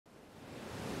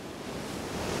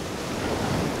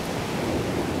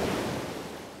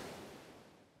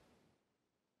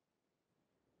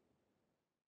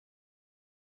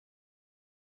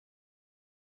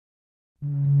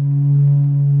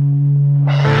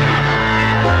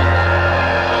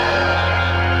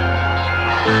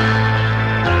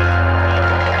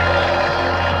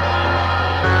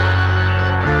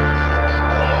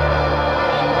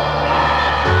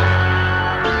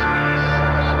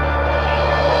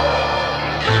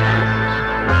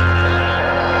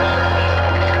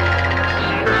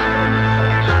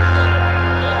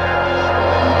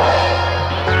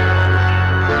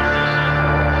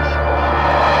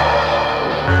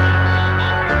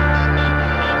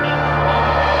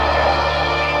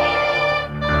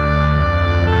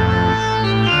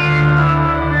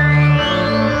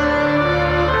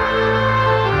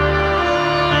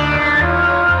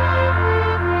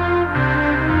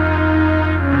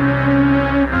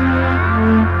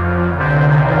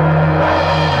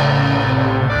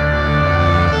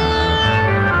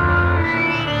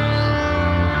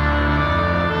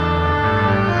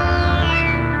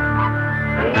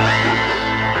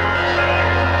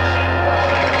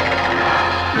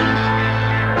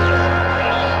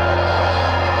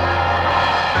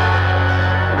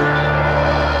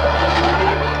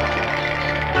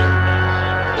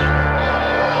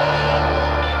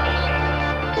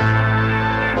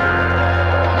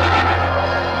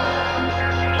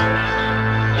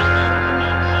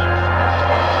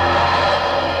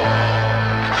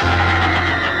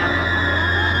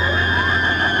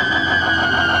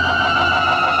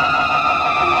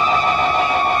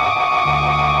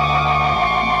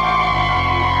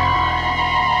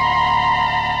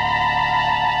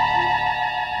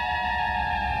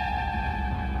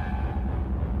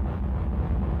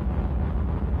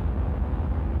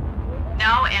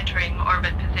Now entering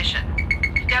orbit position.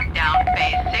 Step down,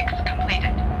 phase 6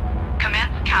 completed.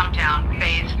 Commence countdown,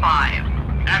 phase 5.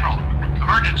 Admiral,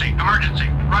 emergency.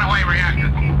 Runaway reactor.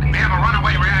 We have a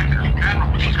runaway reactor.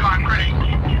 Admiral, she's gone critical.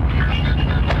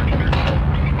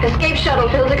 Escape shuttle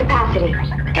filled to capacity.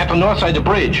 Captain Northside to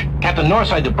bridge. All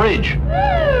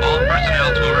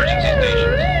personnel to emergency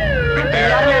stations. Prepare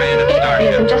to abandon Escape starship.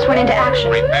 mechanism just went into action.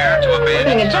 Prepare to Being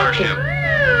abandon ejected. starship.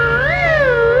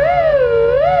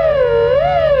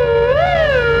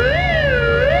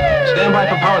 Stand by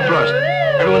for power thrust.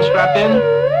 Everyone strapped in?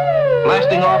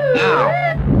 Blasting off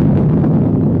now.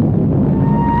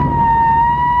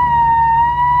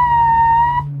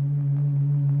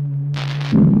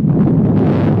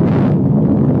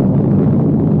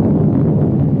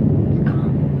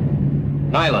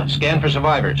 Nyla, scan for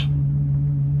survivors.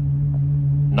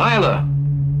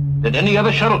 Nyla, did any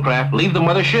other shuttlecraft leave the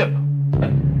mothership?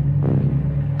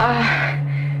 I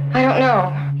don't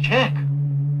know. Check.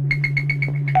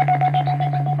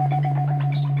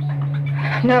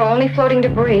 No, only floating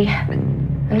debris.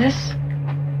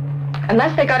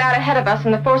 Unless they got out ahead of us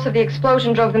and the force of the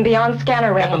explosion drove them beyond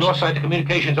scanner range. Captain Northside to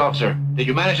communications officer. Did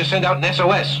you manage to send out an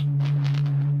SOS?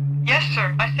 Yes,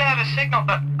 sir. I sent out a signal,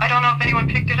 but I don't know if anyone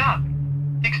picked it up.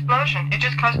 The explosion, it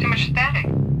just caused too much static.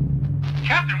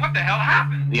 Captain, what the hell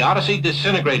happened? The Odyssey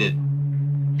disintegrated.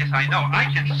 Yes, I know. I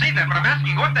can see that, but I'm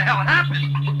asking what the hell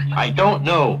happened? I don't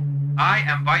know. I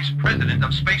am Vice President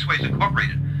of Spaceways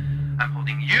Incorporated. I'm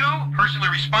holding you personally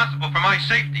responsible for my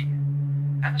safety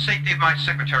and the safety of my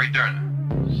secretary, Derna.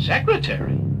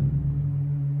 Secretary?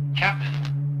 Captain.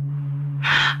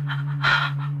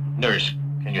 Nurse,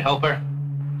 can you help her?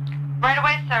 Right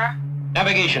away, sir.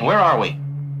 Navigation, where are we?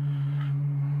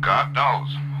 God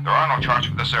knows. There are no charts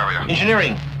for this area.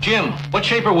 Engineering, Jim, what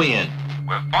shape are we in?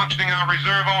 We're functioning on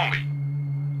reserve only.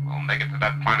 We'll make it to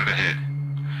that planet ahead.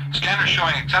 Scanner's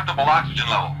showing acceptable oxygen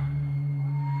level.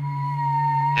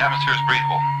 The atmosphere is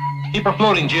breathable. Keep her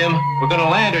floating, Jim. We're gonna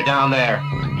land her down there.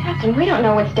 Captain, we don't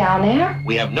know what's down there.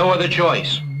 We have no other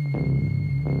choice.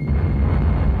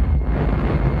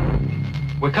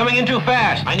 We're coming in too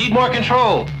fast. I need more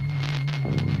control.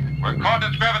 We're caught in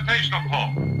its gravitational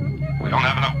pull. We don't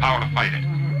have enough power to fight it.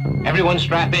 Everyone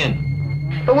strap in.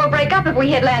 But we'll break up if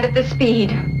we hit land at this speed.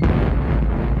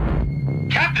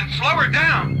 Captain, slow her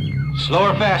down!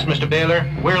 Slow her fast, Mr. Baylor.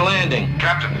 We're landing.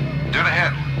 Captain, dead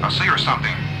ahead. I see her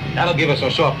something. That'll give us our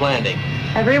soft landing.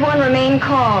 Everyone remain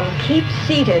calm. Keep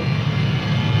seated.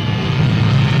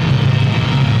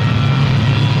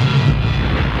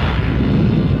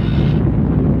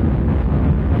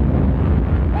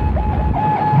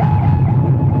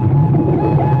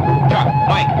 Chuck,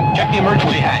 Mike, check the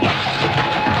emergency hatch.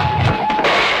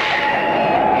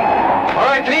 All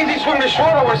right, an easy swim to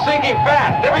shore, or we're sinking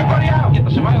fast. Everybody out! Get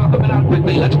the survival equipment out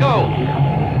quickly. Let's go.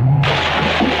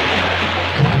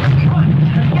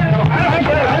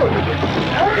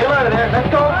 Get out of there. Let's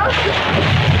go.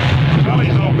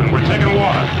 Belly's open. We're taking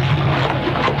water.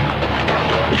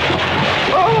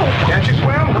 Oh! Can't you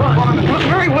swim? Come on. Not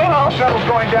very well. Shuttle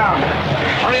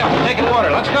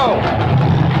order. Let's go.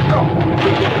 Go.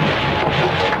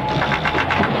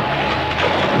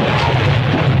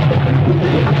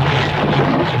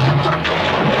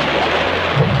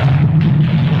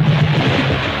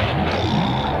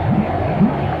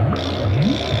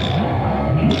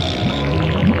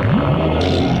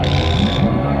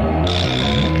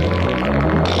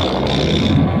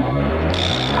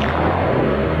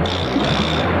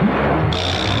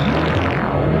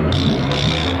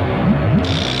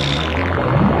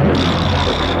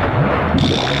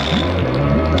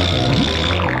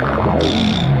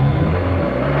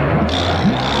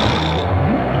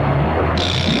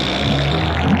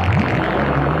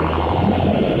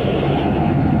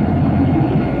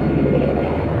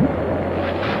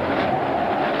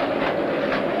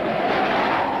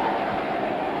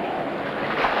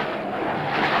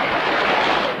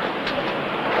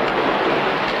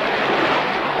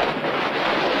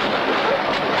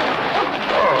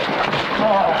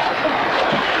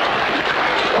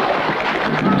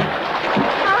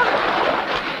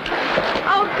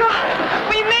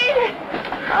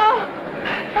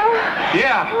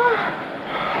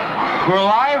 We're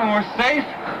alive and we're safe.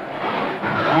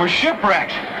 And we're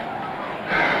shipwrecked.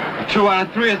 2 out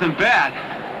of 3 isn't bad.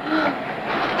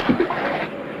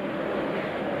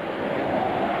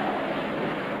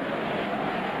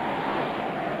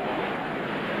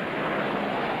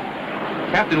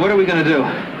 Captain, what are we going to do?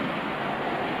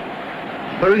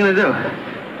 What are we going to do?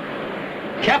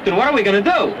 Captain, what are we going to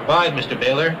do? Survive, Mr.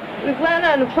 Baylor. We've landed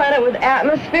on a planet with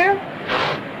atmosphere.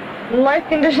 Life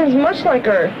conditions much like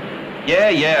Earth.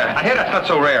 Yeah. I hear that's not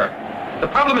so rare. The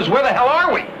problem is, where the hell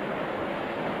are we?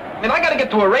 I mean, I gotta get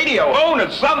to a radio, phone,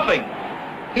 or something.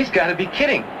 He's gotta be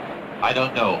kidding. I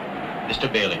don't know. Mr.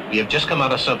 Baylor, we have just come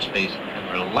out of subspace, and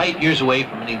we're light years away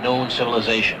from any known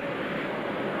civilization.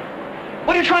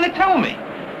 What are you trying to tell me?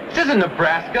 This isn't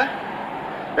Nebraska.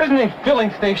 There isn't any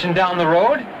filling station down the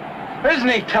road. There isn't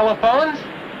any telephones.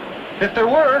 If there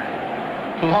were,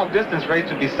 long-distance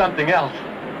rates would be something else.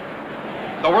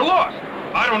 So we're lost.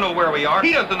 I don't know where we are.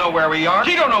 He doesn't know where we are.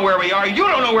 She don't know where we are. You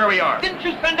don't know where we are. Didn't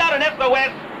you send out an SOS?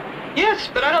 Yes,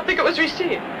 but I don't think it was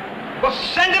received. Well,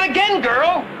 send it again,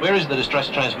 girl. Where is the distress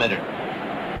transmitter?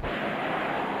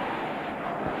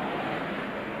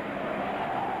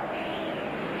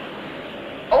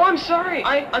 Oh, I'm sorry.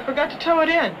 I forgot to tow it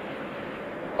in.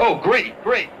 Oh, great.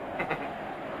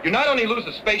 You not only lose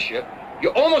the spaceship, you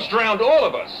almost drowned all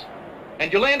of us.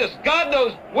 And you land us God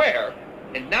knows where.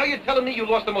 And now you're telling me you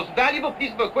lost the most valuable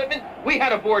piece of equipment we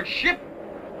had aboard ship?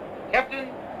 Captain,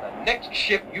 the next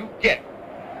ship you get,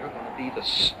 you're going to be the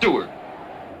steward.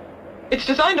 It's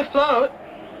designed to float.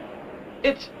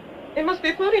 It must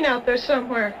be floating out there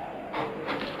somewhere.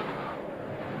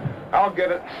 I'll get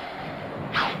it.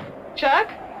 Chuck?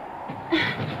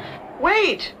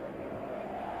 Wait.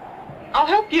 I'll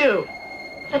help you.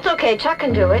 That's okay, Chuck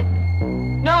can do it.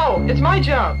 No, it's my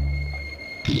job.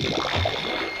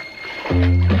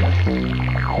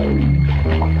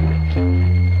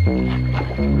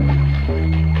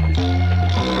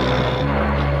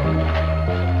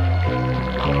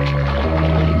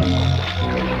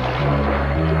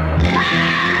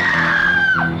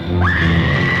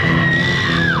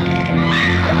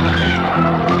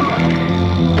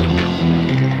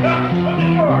 That's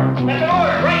an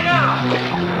order, right now!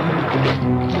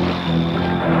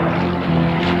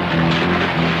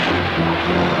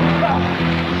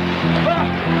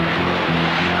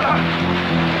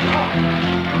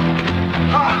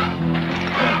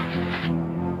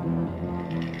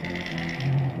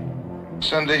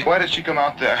 Cindy, why did she come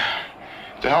out there?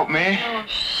 To help me? Oh,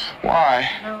 shh. Why?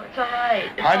 No, it's all right.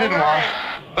 I didn't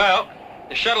want... Well,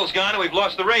 the shuttle's gone and we've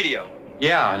lost the radio.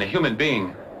 Yeah, and a human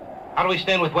being. How do we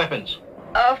stand with weapons?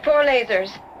 4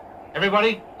 lasers.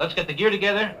 Everybody, let's get the gear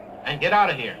together and get out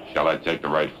of here. Shall I take the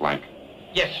right flank?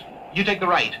 Yes, you take the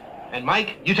right. And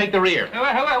Mike, you take the rear. Where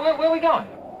are we going?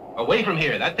 Away from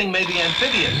here. That thing may be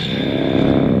amphibious.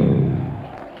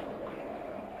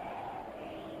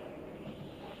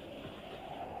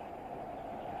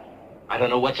 I don't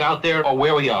know what's out there or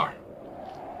where we are.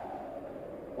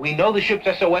 We know the ship's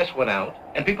SOS went out,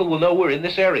 and people will know we're in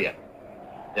this area.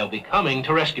 They'll be coming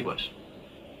to rescue us.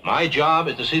 My job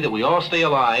is to see that we all stay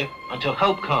alive until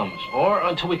help comes, or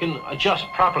until we can adjust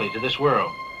properly to this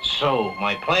world. So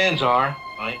my plans are,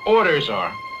 my orders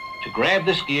are, to grab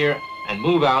this gear and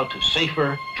move out to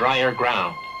safer, drier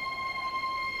ground.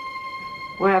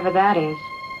 Wherever that is.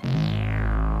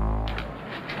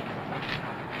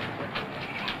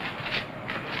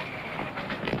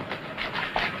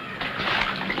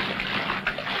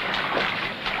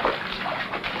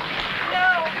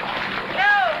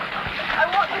 No! I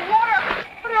want the water!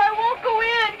 But I won't go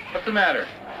What's the matter?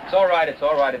 It's all right, it's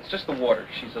all right. It's just the water.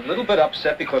 She's a little bit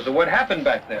upset because of what happened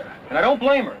back there. And I don't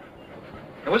blame her.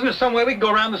 And wasn't there some way we could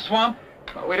go around the swamp?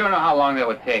 Well, we don't know how long that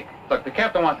would take. Look, the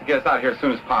captain wants to get us out of here as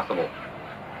soon as possible.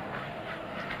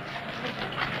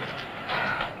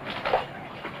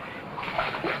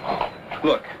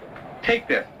 Look, take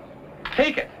this.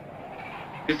 Take it.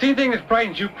 If you see anything that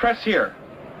frightens you, press here.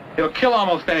 It'll kill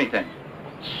almost anything.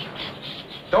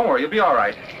 Don't worry, you'll be all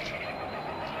right.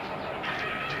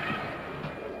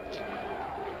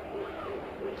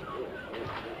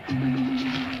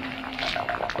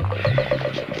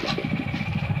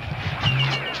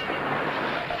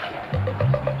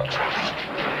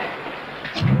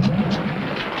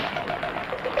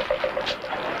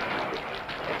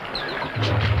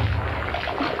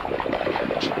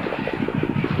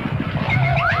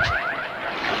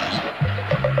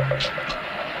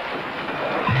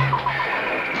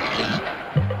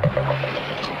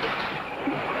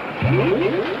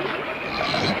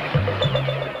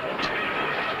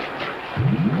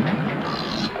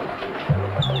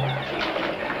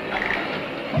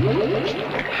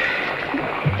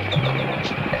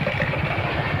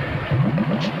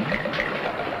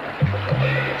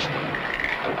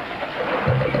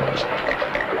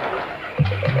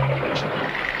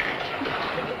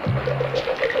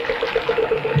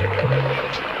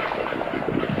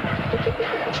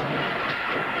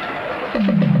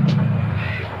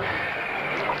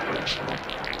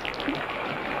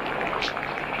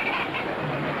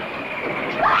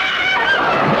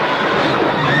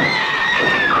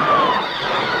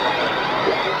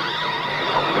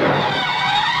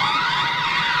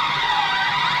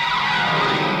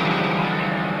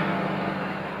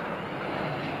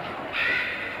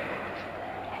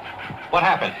 What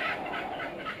happened?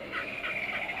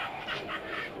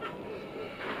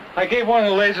 I gave one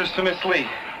of the lasers to Miss Lee.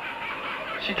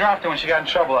 She dropped it when she got in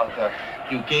trouble out there.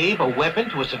 You gave a weapon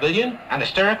to a civilian? An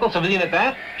hysterical civilian at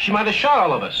that? She might have shot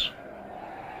all of us.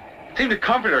 It seemed to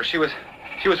comfort her. She was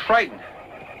frightened.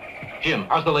 Jim,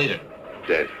 how's the laser?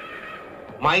 Dead.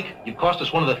 Mike, you've cost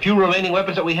us one of the few remaining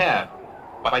weapons that we have.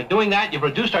 But by doing that, you've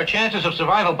reduced our chances of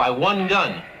survival by one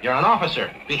gun. You're an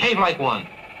officer. Behave like one.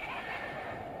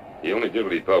 He only did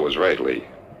what he thought was right, Lee.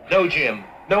 No, Jim.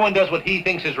 No one does what he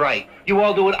thinks is right. You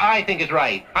all do what I think is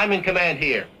right. I'm in command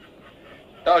here.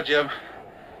 Oh, Jim.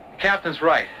 The captain's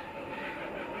right.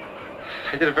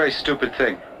 I did a very stupid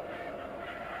thing.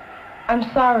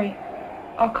 I'm sorry.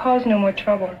 I'll cause no more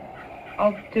trouble.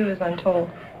 I'll do as I'm told.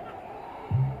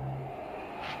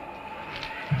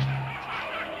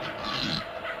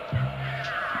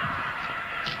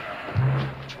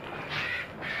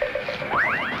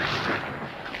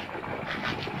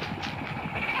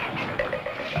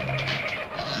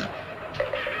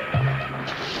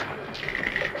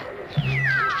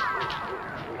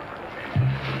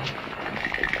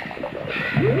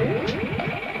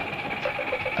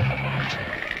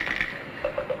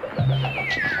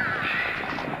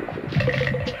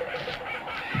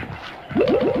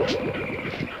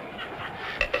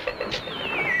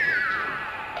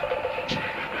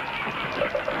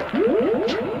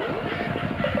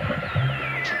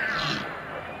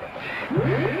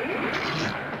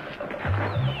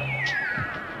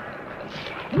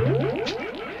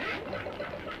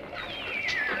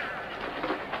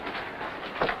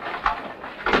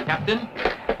 Captain?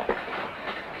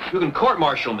 You can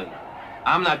court-martial me.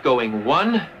 I'm not going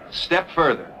one step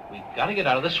further. We've got to get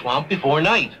out of the swamp before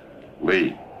night.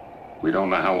 Lee, we don't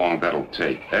know how long that'll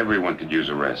take. Everyone could use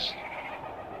a rest.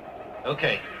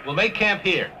 Okay, we'll make camp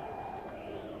here.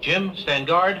 Jim, stand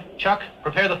guard. Chuck,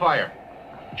 prepare the fire.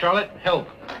 Charlotte, help.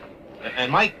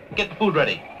 And Mike, get the food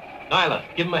ready. Nyla,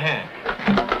 give him a hand.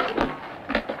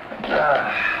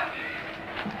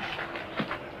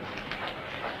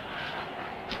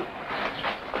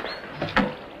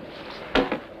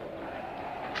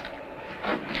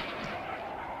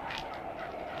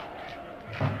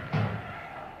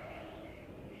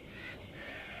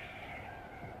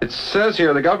 It says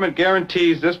here the government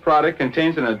guarantees this product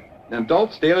contains an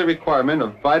adult's daily requirement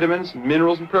of vitamins,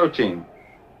 minerals, and protein.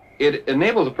 It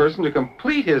enables a person to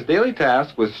complete his daily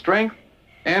tasks with strength,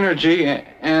 energy,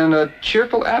 and a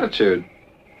cheerful attitude.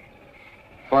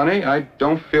 Funny, I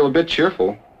don't feel a bit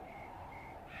cheerful.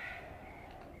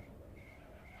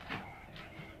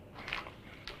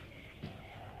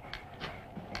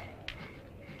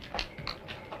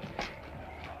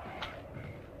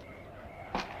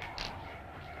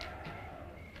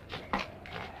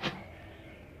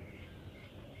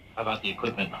 How about the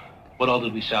equipment? What all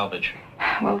did we salvage?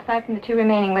 Well, aside from the 2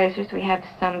 remaining lasers, we have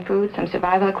some food, some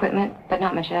survival equipment, but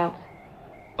not much else.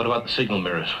 What about the signal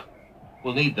mirrors?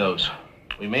 We'll need those.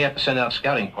 We may have to send out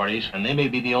scouting parties, and they may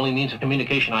be the only means of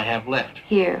communication I have left.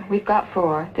 Here, we've got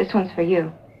 4. This one's for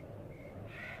you.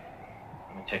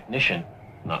 I'm a technician,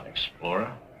 not an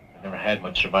explorer. I've never had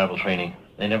much survival training.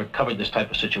 They never covered this type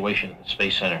of situation at the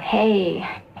Space Center. Hey,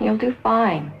 you'll do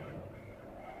fine.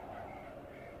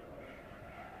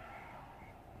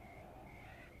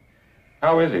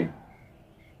 How is he?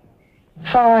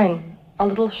 Fine. A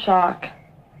little shock.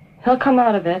 He'll come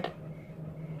out of it.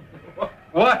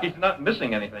 Why? He's not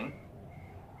missing anything.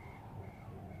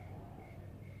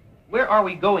 Where are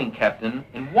we going, Captain,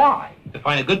 and why? To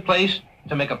find a good place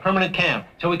to make a permanent camp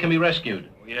till we can be rescued.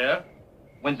 Yeah?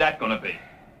 When's that gonna be?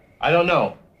 I don't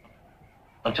know.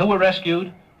 Until we're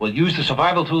rescued, we'll use the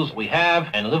survival tools we have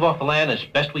and live off the land as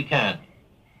best we can.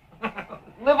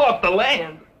 Live off the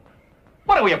land?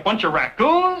 What are we, a bunch of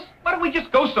raccoons? Why don't we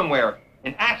just go somewhere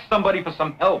and ask somebody for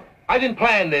some help? I didn't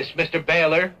plan this, Mr.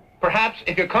 Baylor. Perhaps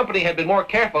if your company had been more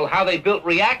careful how they built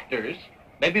reactors,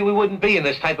 maybe we wouldn't be in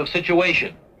this type of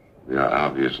situation. We are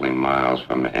obviously miles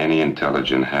from any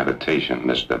intelligent habitation,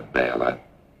 Mr. Baylor.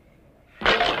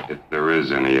 If there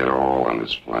is any at all on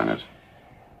this planet.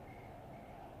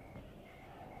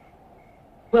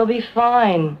 We'll be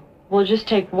fine. We'll just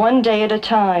take one day at a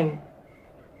time.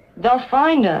 They'll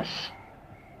find us.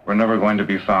 We're never going to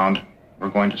be found. We're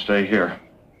going to stay here.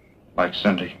 Like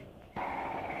Cindy.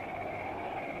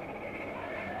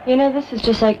 You know, this is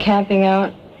just like camping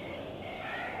out.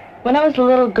 When I was a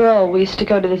little girl, we used to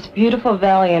go to this beautiful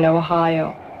valley in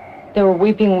Ohio. There were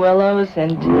weeping willows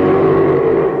and...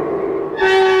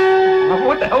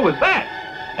 What the hell was that?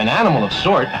 An animal of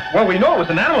sort. Well, we know it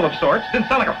was an animal of sorts. Didn't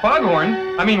sound like a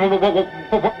foghorn. I mean,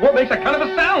 what makes that kind of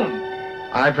a sound?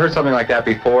 I've heard something like that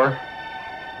before.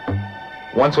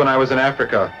 Once when I was in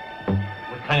Africa.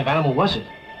 What kind of animal was it?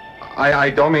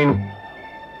 I don't mean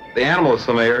the animal is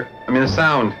familiar. I mean the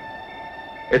sound.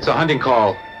 It's a hunting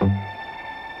call.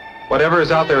 Whatever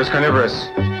is out there is carnivorous.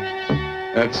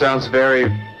 And it sounds very,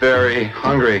 very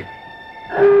hungry.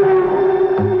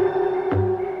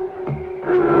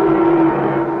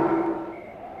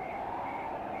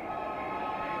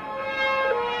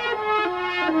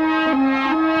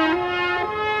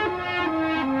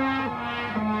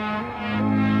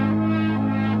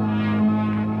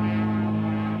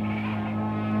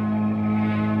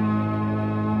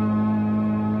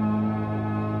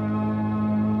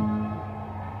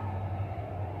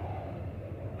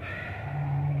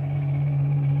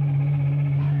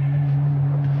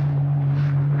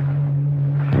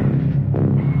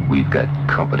 We've got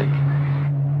company.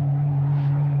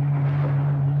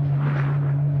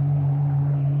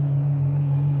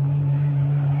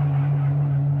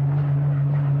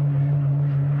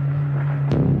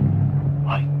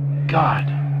 My God,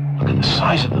 look at the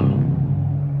size of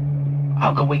them.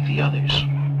 I'll go wake the others.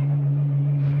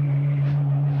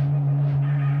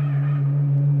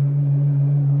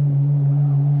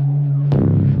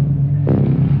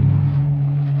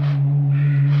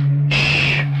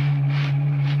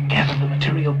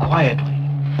 Quietly.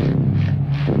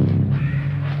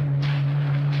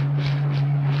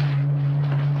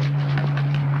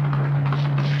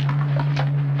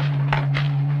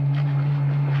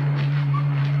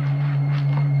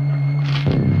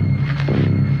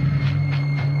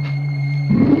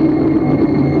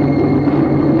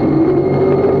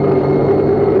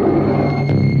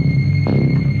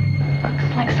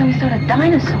 Looks like some sort of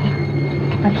dinosaur.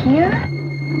 But here?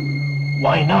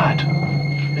 Why not?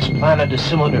 This planet is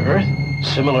similar to Earth.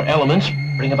 Similar elements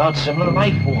bring about similar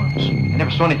life forms. I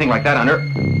never saw anything like that on Earth.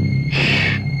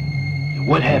 Shh. You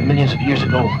would have millions of years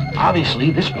ago. Obviously,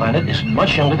 this planet is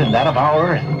much younger than that of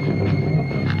our Earth.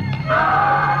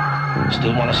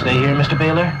 Still want to stay here, Mr.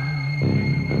 Baylor?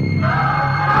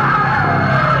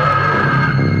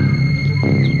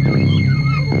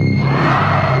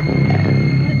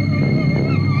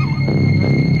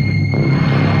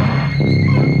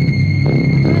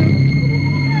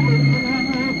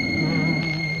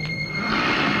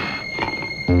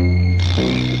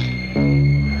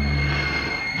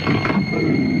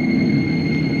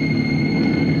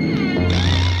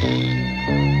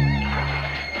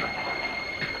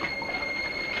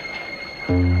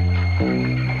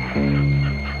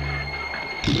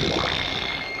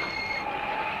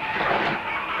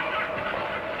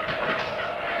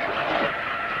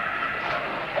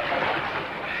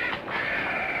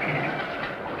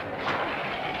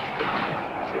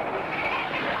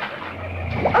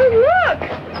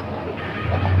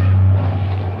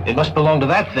 It must belong to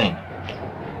that thing.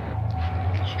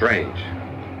 Strange.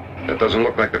 That doesn't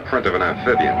look like the print of an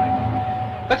amphibian.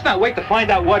 Let's not wait to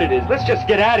find out what it is. Let's just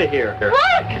get out of here.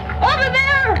 Look! Over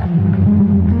there!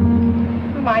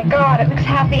 my God, it looks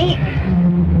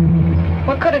half-eaten.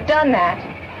 What could have done that?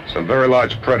 Some very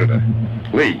large predator.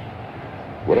 Lee,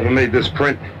 whatever made this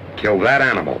print, kill that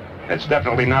animal. It's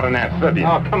definitely not an amphibian.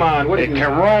 Oh, come on. What It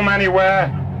can roam anywhere,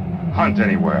 hunt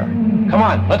anywhere. Come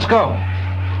on, let's go.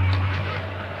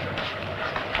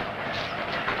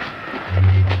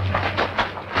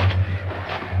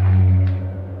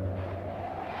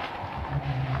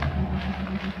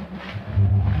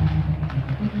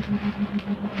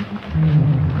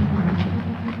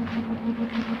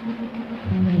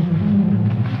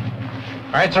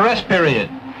 All right, it's a rest period.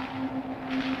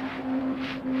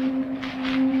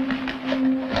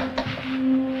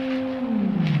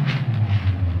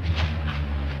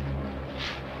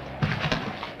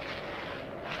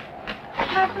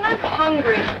 Captain, I'm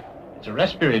hungry. It's a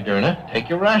rest period, Derna. Take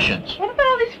your rations. What about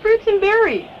all these fruits and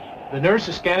berries? The nurse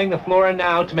is scanning the flora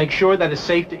now to make sure that it's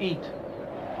safe to eat.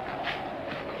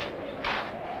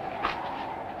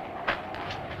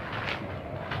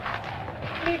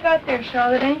 What do you got there,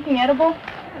 Charlotte? Anything edible?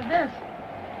 What is this?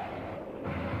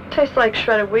 Tastes like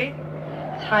shredded wheat.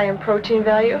 It's high in protein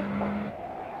value.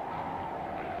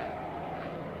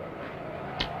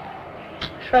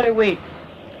 Shredded wheat.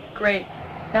 Great.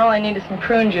 Now all I need is some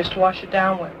prune juice to wash it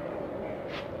down with.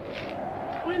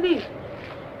 What are these?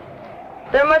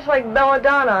 They're much like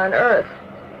belladonna on Earth.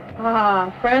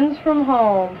 Ah, friends from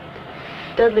home.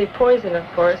 Deadly poison, of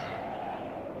course.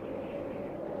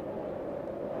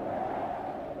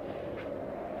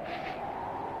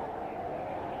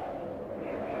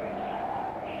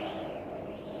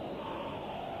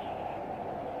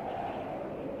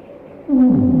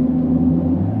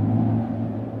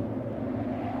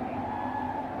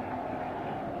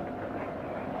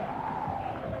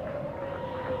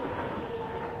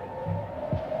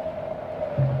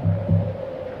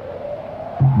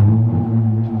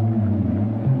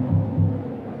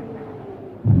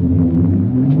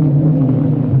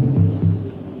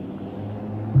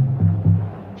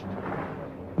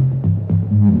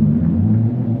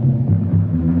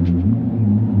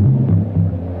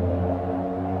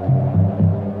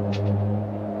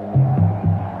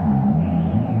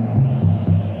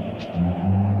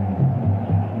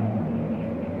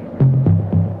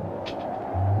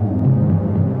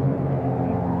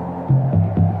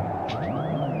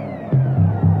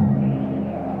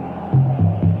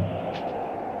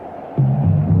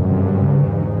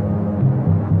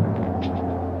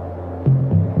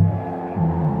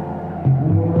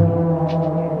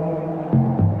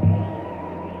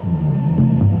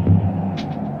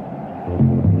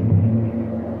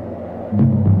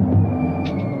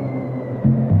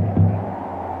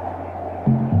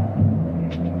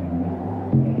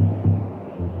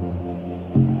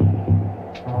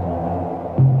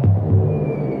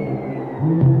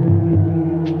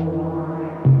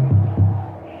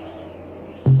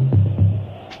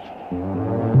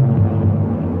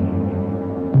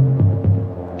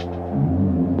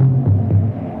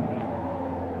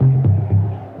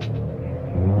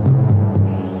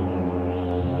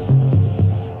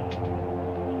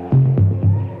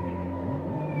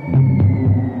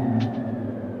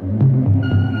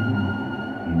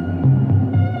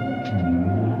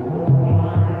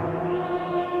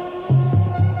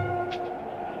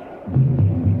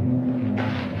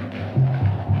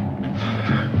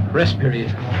 Rest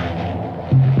period.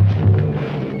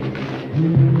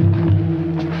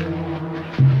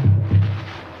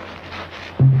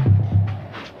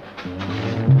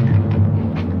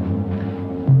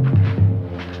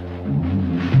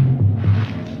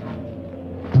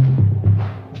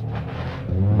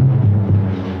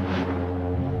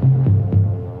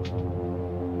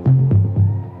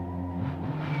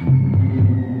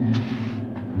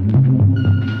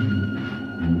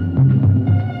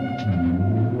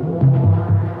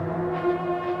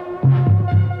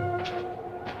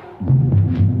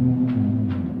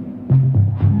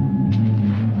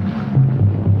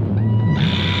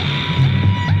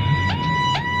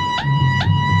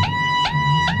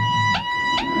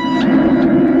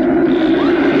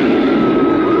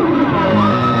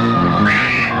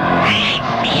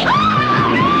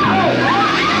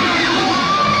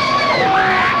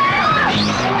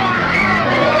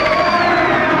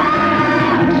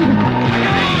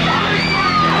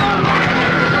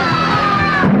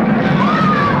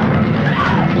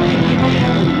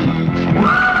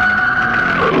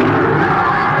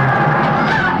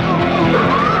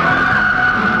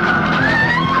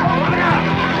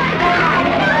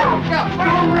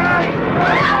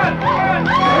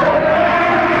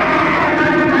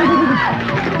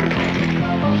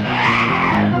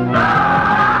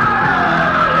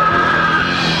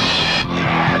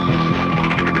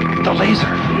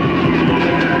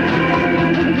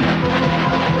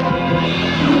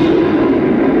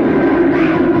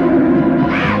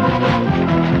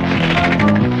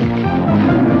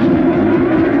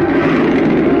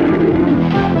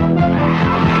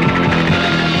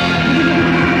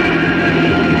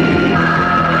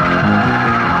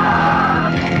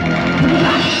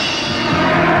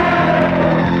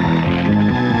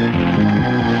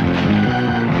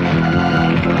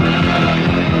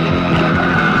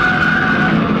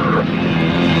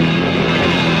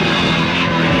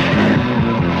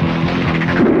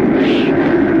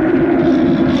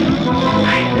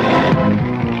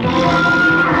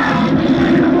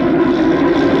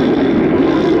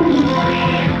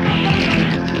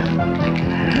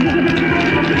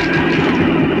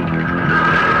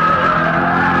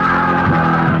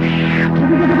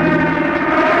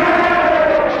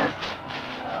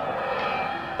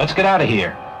 Let's get out of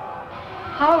here.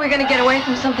 How are we going to get away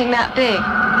from something that big?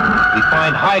 We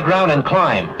find high ground and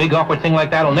climb. Big awkward thing like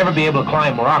that will never be able to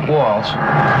climb rock walls.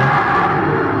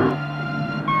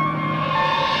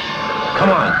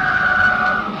 Come on.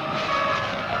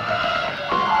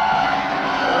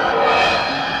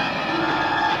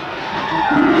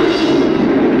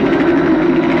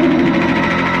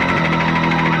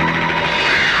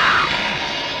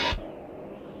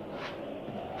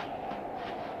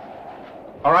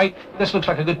 All right, this looks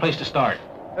like a good place to start.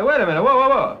 Hey, wait a minute. Whoa, whoa,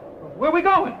 whoa. Where are we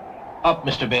going? Up,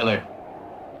 Mr. Baylor.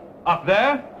 Up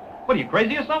there? What, are you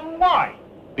crazy or something? Why?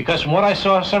 Because from what I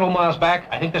saw several miles back,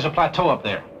 I think there's a plateau up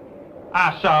there.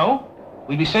 Ah, so?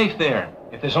 We'd be safe there.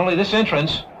 If there's only this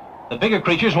entrance, the bigger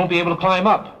creatures won't be able to climb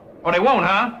up. Oh, they won't,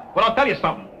 huh? Well, I'll tell you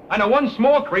something. I know one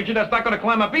small creature that's not going to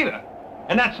climb up either.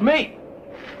 And that's me.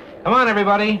 Come on,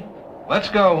 everybody. Let's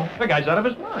go. The guy's out of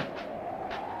his mind.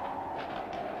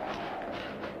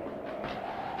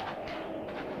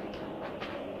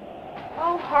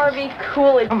 Oh, Harvey,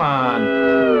 cool it. Come on.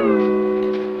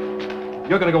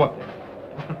 You're going to go up there.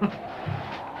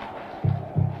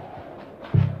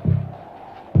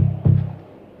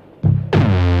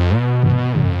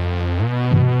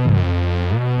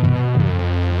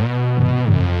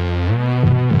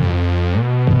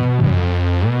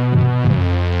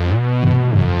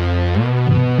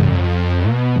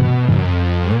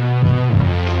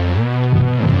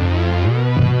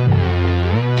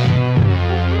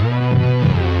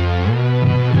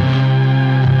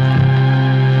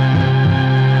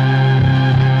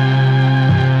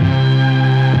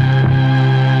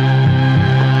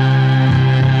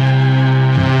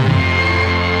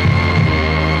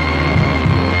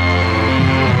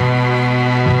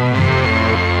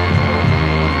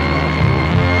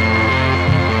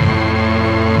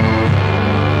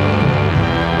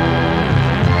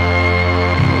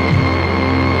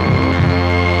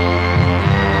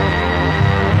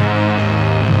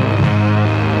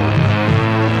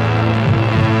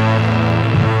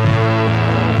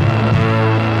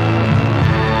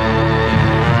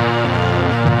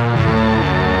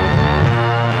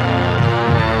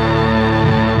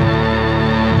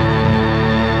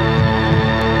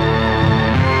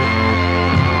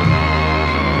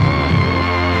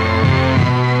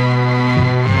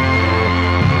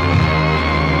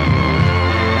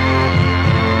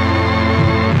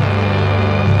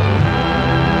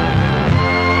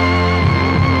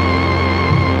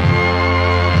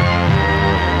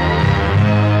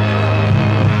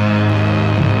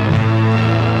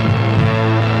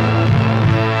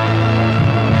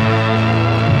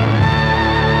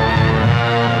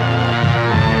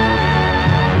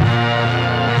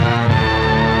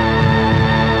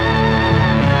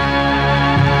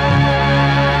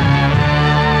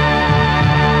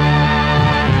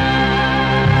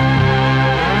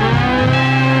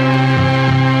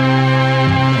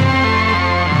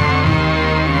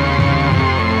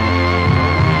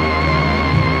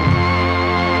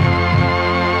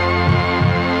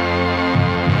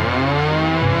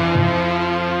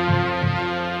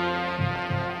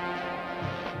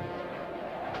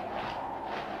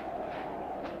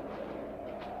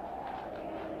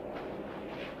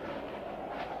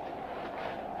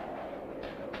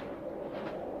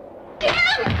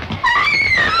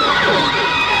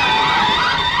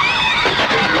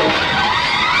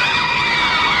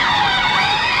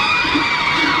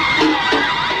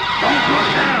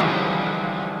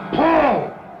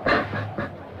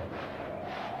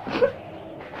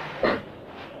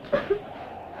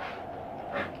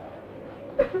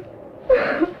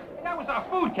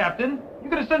 Captain. You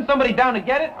gonna send somebody down to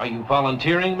get it? Are you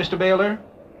volunteering, Mr. Baylor?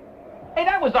 Hey,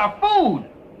 that was our food!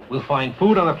 We'll find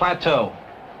food on the plateau.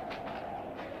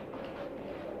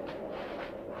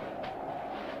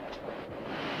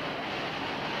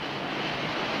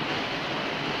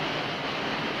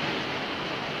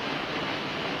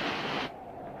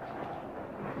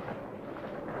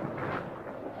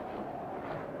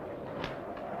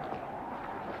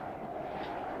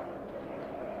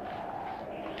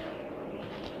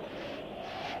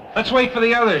 Let's wait for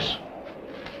the others.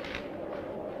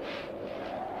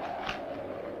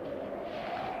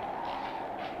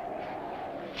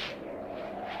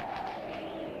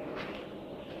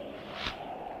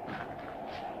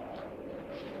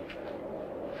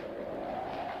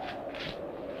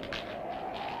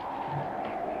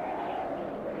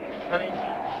 Honey,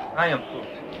 I am pooped.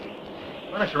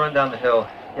 Why don't you run down the hill,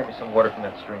 get me some water from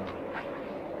that stream?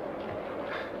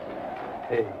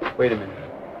 Hey, wait a minute.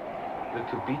 You're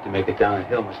too beat to make it down the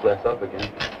hill, much less up again.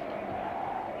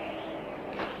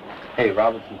 Hey,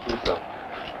 Robinson Crusoe,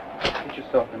 get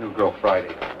yourself a new girl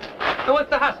Friday. So what's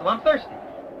the hustle? I'm thirsty.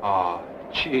 Oh,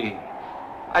 gee.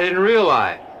 I didn't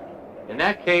realize. In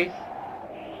that case,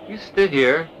 you stay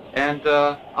here, and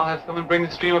I'll have someone bring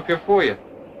the stream up here for you.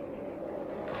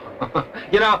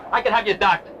 You know, I could have you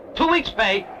docked. 2 weeks'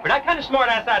 pay for that kind of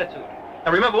smart-ass attitude.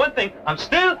 Now remember one thing, I'm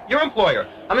still your employer.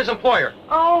 I'm his employer.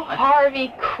 Oh,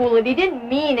 Harvey, cool it. He didn't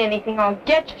mean anything. I'll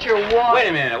get your water. Wait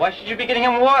a minute. Why should you be getting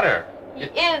him water? He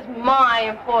is my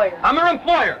employer. I'm her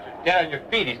employer. Get on your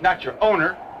feet. He's not your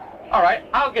owner. All right,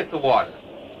 I'll get the water.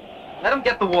 Let him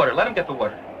get the water. Let him get the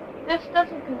water. This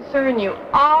doesn't concern you.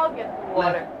 I'll get the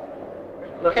water.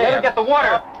 Let him get the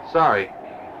water. Sorry.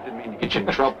 Didn't mean to get you in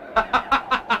trouble.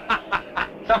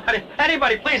 Somebody,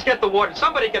 anybody, please get the water.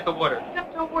 Somebody get the water.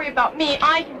 Don't worry about me.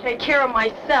 I can take care of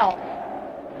myself.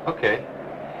 Okay.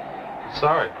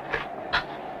 Sorry.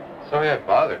 Sorry I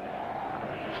bothered.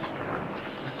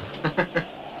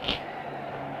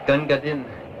 Gangadin,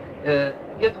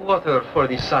 get water for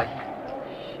the site.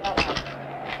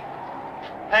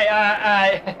 Hey,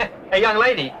 hey, young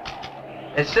lady.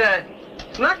 It's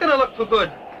not going to look too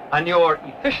good on your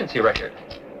efficiency record.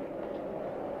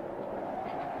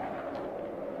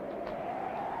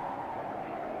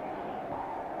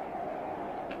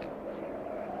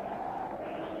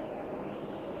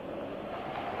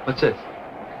 What's this?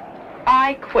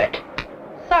 I quit.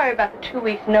 Sorry about the 2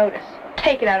 weeks' notice.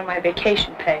 Take it out of my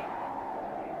vacation pay.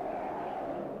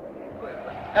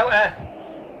 Oh,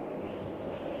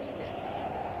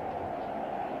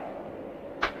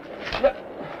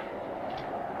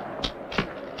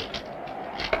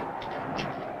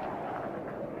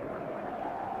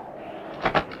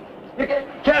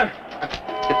 Kevin!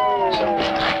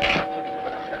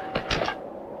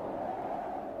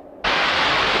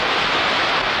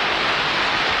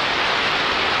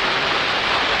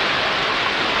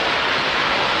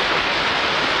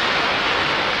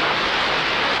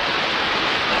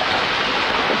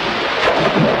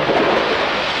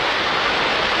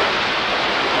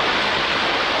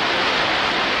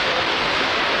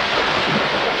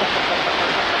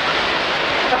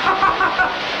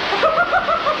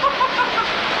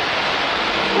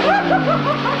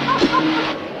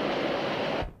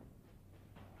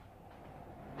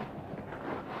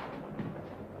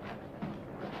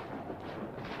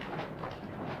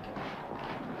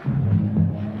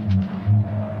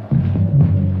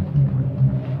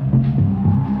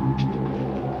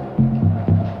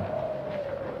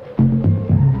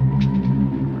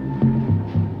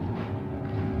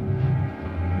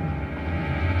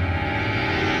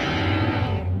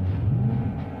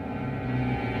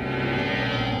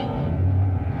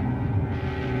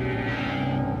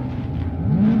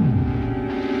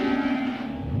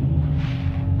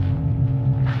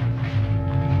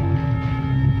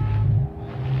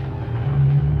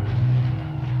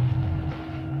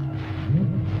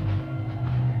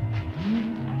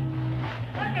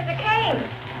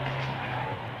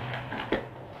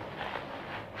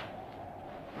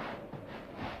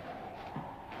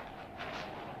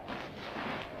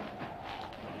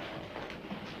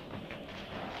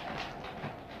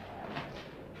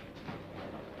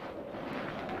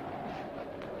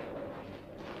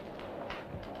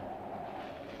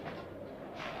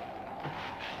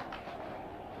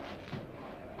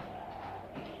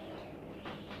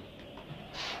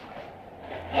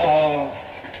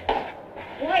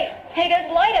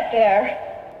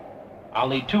 I'll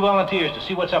need 2 volunteers to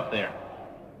see what's up there.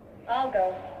 I'll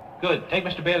go. Good. Take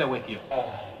Mr. Baylor with you.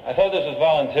 I thought this was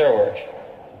volunteer work.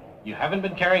 You haven't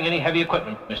been carrying any heavy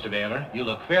equipment, Mr. Baylor. You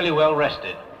look fairly well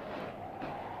rested.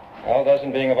 Well,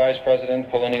 doesn't being a vice president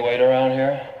pull any weight around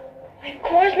here? Of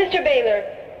course, Mr. Baylor.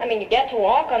 I mean, you get to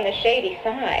walk on the shady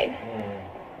side.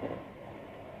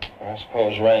 I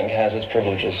suppose rank has its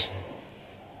privileges.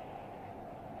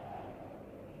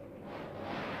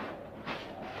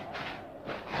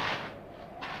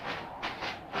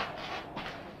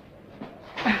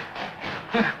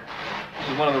 This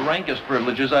is one of the rankest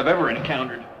privileges I've ever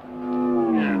encountered.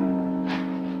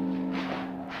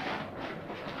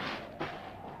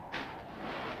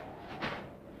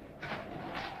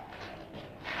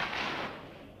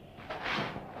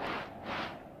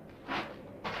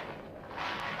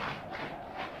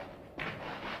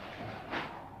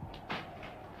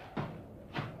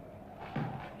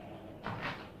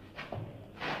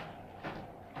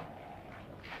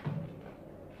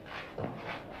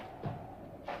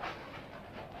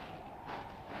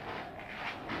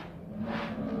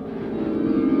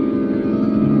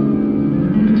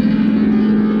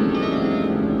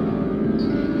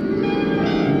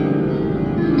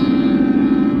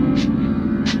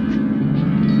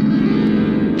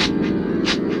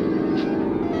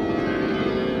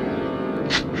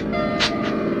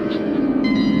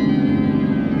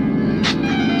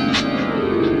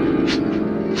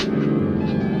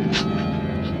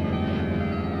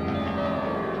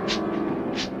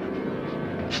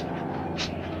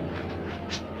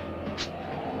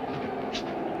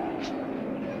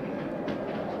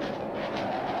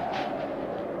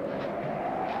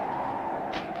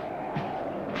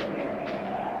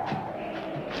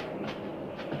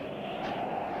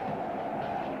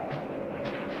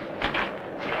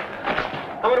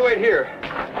 to wait here.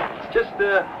 Just,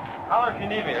 holler if you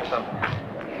need me or something.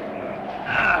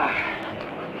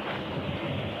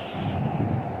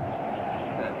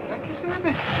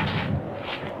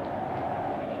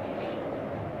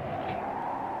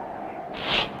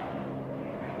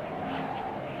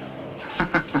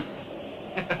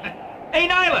 Hey,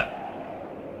 Nyla!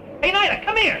 Hey, Nyla,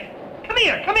 come here! Come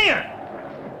here, come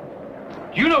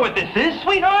here! Do you know what this is,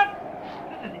 sweetheart?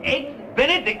 This is Eggs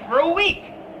Benedict for a week.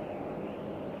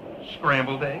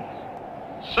 Scrambled eggs,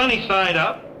 sunny side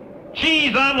up,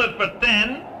 cheese omelet for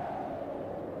thin.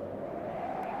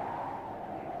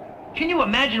 Can you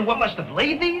imagine what must have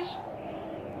laid these?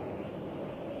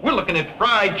 We're looking at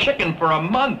fried chicken for a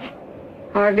month.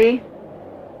 Harvey,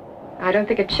 I don't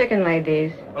think a chicken laid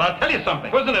these. Well, I'll tell you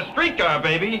something. It wasn't a streetcar,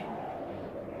 baby.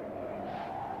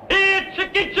 Here,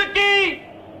 Chicky, Chicky!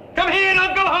 Come here,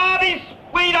 Uncle Harvey,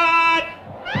 sweetheart!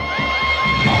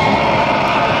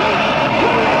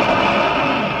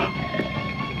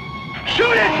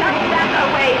 Shoot it! That's the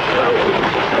way through.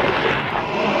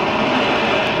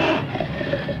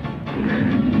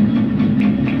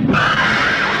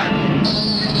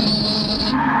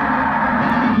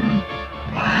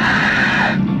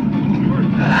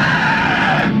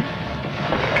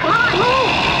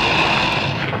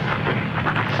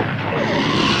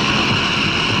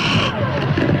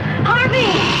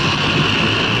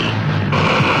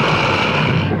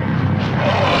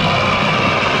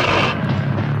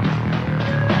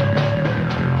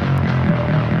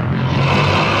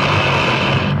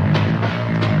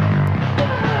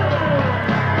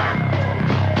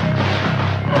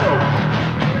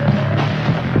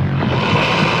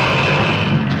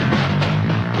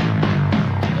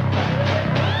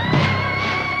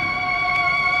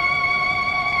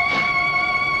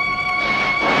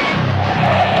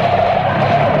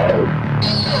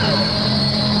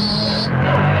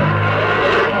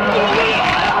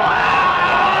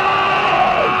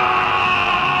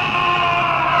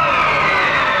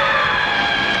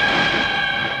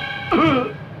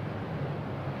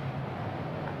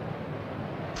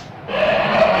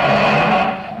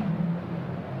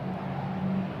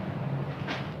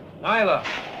 Nyla.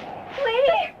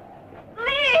 Lee!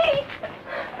 Lee!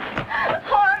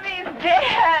 Harvey's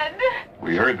dead.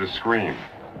 We heard the scream.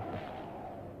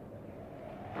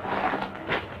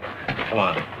 Come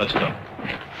on, let's go.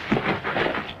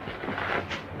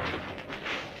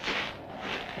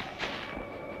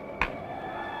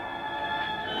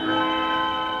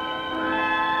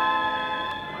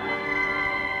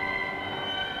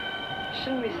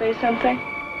 Shouldn't we say something?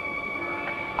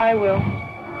 I will.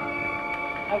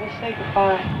 I will say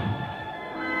goodbye.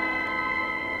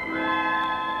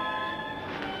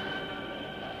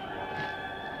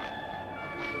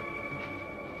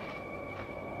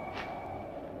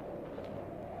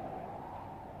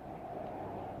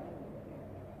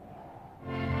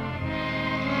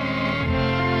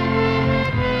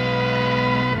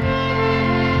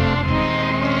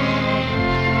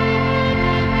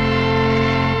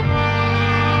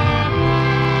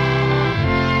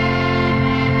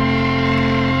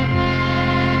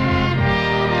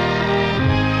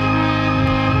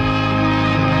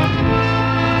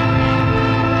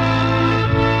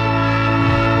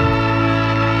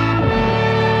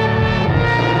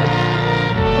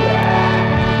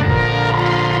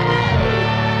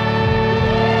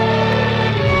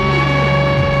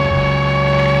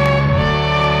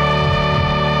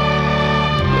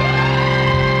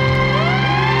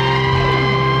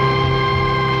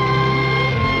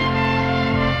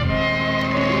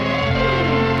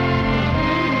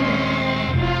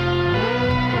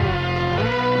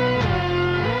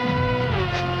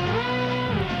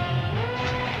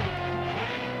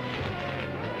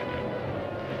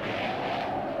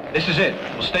 This is it.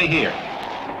 We'll stay here.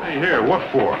 Stay here? What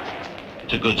for?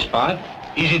 It's a good spot.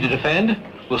 Easy to defend.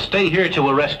 We'll stay here till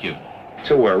we're rescued.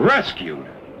 Till we're rescued?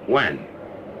 When?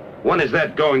 When is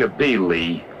that going to be,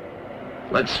 Lee?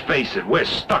 Let's face it, we're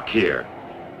stuck here.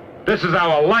 This is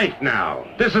our life now.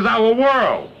 This is our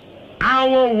world.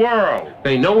 Our world.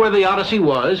 They know where the Odyssey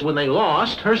was when they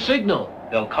lost her signal.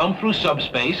 They'll come through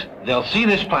subspace. They'll see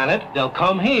this planet. They'll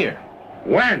come here.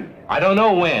 When? I don't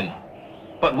know when.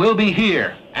 But we'll be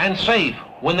here and safe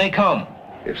when they come.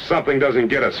 If something doesn't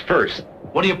get us first.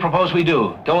 What do you propose we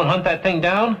do? Go and hunt that thing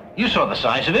down? You saw the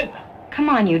size of it. Come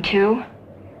on, you two.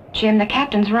 Jim, the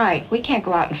captain's right. We can't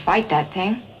go out and fight that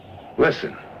thing.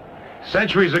 Listen,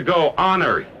 centuries ago on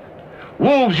Earth,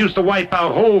 wolves used to wipe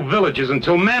out whole villages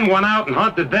until men went out and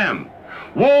hunted them.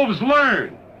 Wolves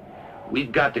learn.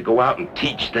 We've got to go out and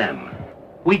teach them.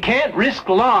 We can't risk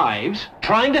lives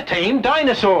trying to tame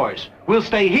dinosaurs. We'll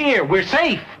stay here. We're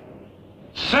safe.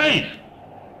 Safe!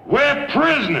 We're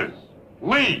prisoners!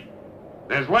 Lee,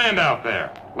 there's land out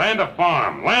there. Land to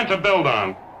farm, land to build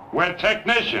on. We're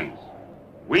technicians.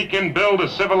 We can build a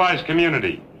civilized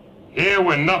community. Here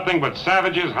we're nothing but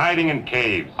savages hiding in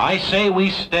caves. I say we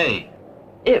stay.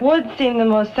 It would seem the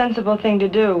most sensible thing to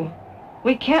do.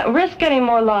 We can't risk any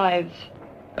more lives.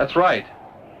 That's right.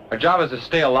 Our job is to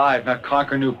stay alive, not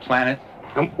conquer new planets.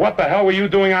 And what the hell were you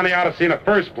doing on the Odyssey in the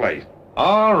first place?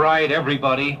 All right,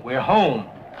 everybody, we're home.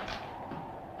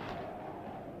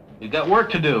 We've got work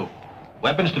to do.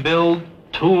 Weapons to build,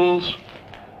 tools.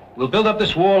 We'll build up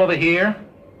this wall over here,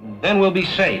 and then we'll be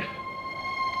safe.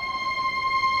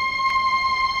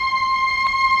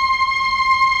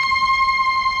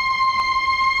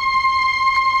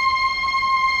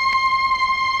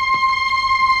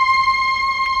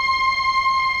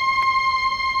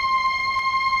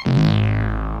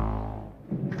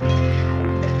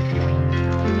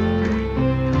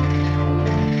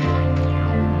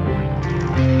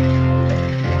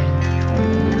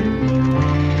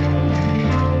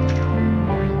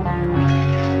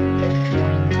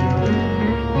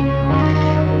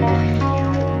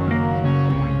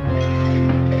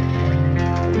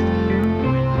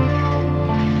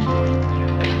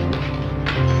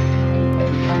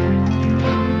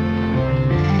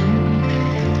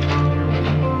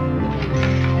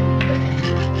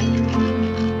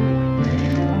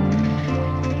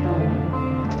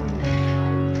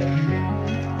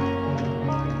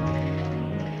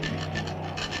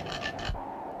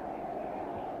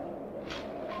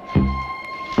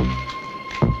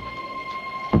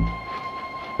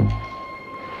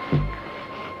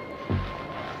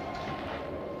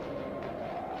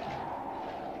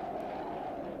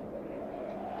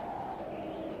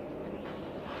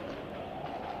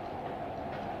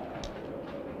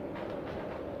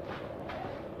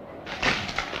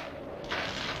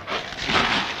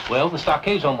 Well, the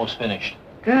stockade's almost finished.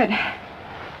 Good.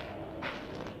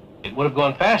 It would have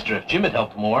gone faster if Jim had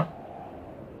helped more.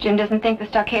 Jim doesn't think the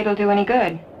stockade will do any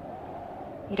good.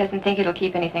 He doesn't think it'll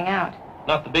keep anything out.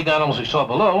 Not the big animals we saw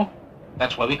below.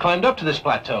 That's why we climbed up to this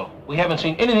plateau. We haven't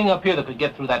seen anything up here that could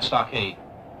get through that stockade.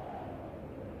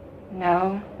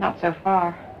 No, not so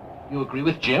far. You agree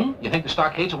with Jim? You think the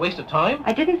stockade's a waste of time?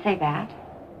 I didn't say that.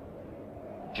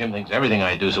 Jim thinks everything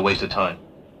I do is a waste of time.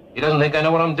 He doesn't think I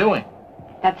know what I'm doing.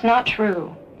 That's not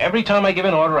true. Every time I give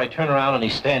an order, I turn around and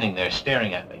he's standing there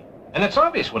staring at me. And it's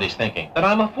obvious what he's thinking, that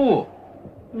I'm a fool.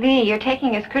 Lee, you're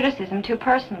taking his criticism too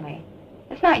personally.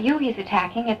 It's not you he's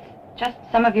attacking, it's just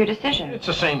some of your decisions. It's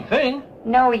the same thing.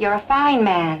 No, you're a fine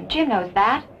man. Jim knows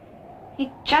that. He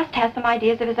just has some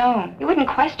ideas of his own. He wouldn't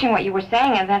question what you were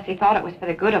saying unless he thought it was for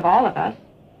the good of all of us.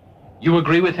 You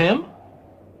agree with him?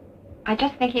 I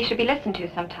just think he should be listened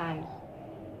to sometimes.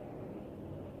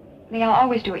 Lee, I'll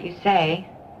always do what you say.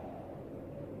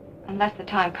 Unless the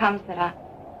time comes that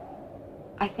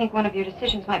I think one of your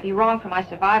decisions might be wrong for my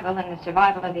survival and the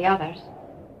survival of the others.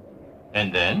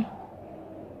 And then?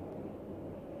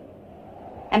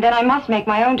 And then I must make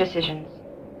my own decisions.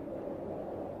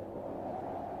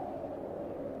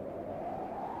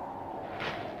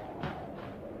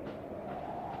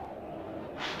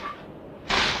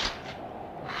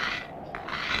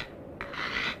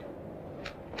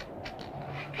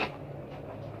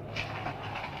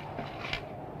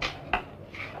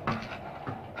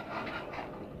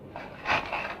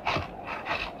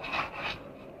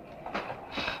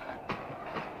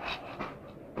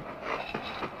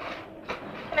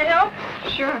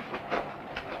 Sure.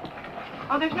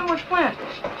 Oh, there's no more flint.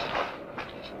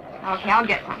 Okay, I'll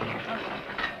get some here.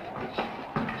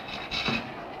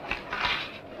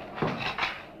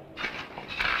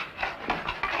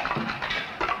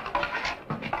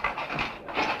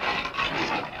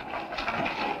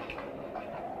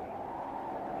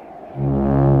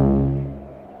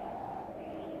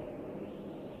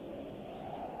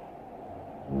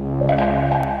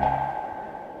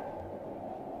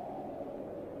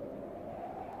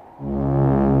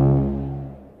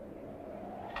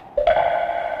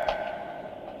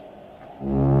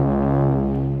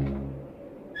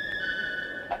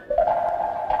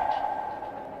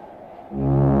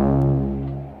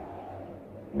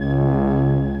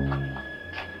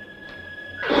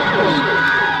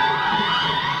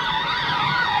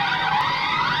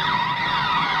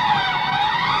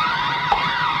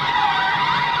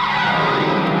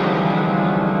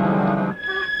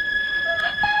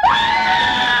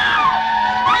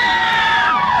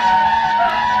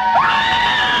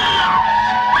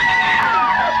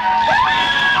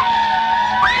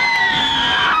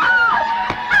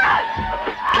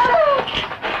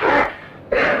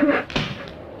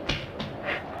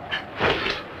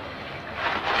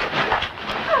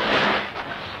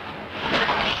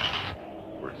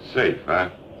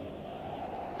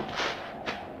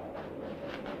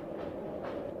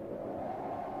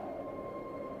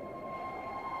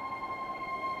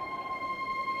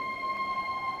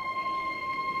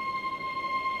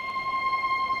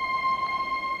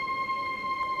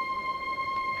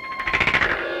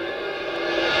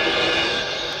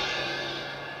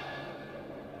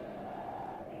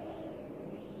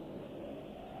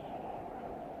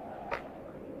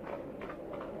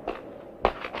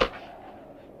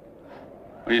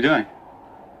 What are you doing?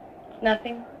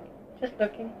 Nothing. Just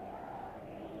looking.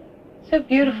 So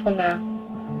beautiful now.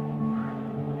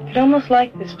 I could almost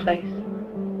like this place.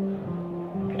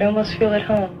 I could almost feel at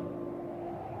home.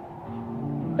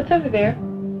 What's over there?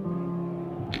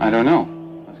 I don't know.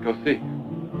 Let's go see.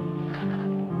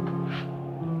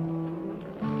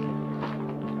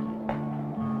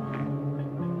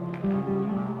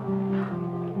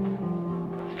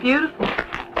 It's beautiful.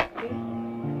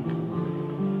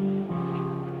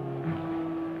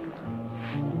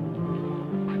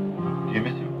 Do you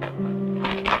miss him?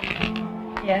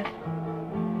 Yes.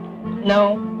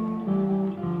 No.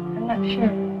 I'm not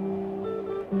sure.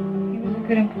 He was a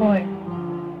good employee.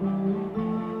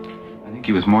 I think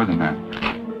he was more than that.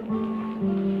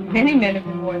 Many men have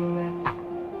been more than that.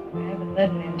 I haven't led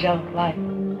an angelic life.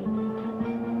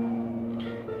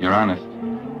 You're honest.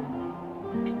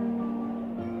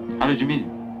 How did you meet him?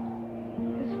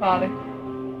 His father.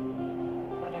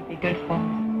 Thought I'd be good for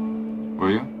him.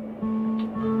 Were you?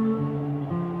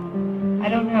 I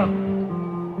don't know.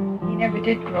 He never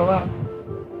did grow up.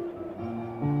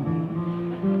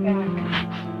 Back.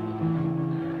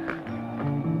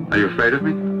 Are you afraid of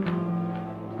me?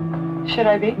 Should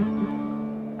I be?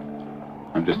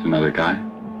 I'm just another guy.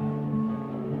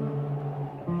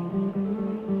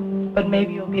 But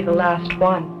maybe you'll be the last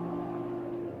one.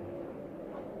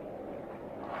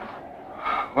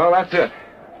 Well, that's it.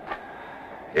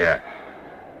 Yeah.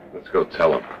 Let's go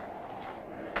tell him.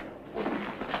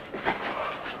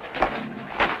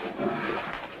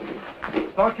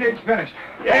 Stockade's finished.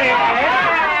 Yay!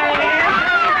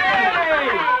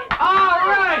 All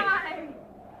right!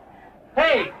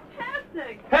 Hey!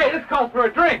 Hey, this calls for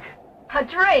a drink. A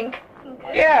drink?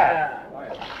 Yeah.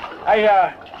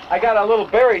 I got a little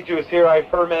berry juice here I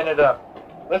fermented up.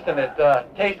 Listen, it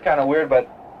tastes kind of weird, but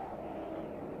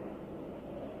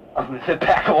I'm gonna sit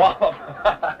back a wallop.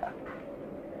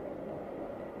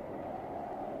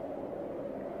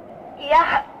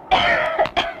 Yeah.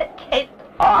 It tastes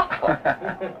awful.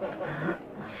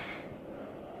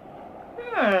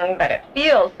 But it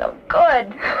feels so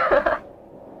good.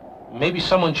 Maybe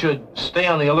someone should stay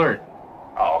on the alert.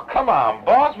 Oh, come on,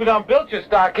 boss. We done built your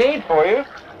stockade for you.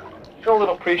 Show a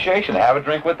little appreciation. Have a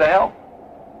drink with the help.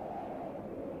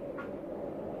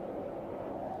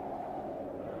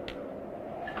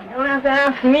 You don't have to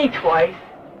ask me twice.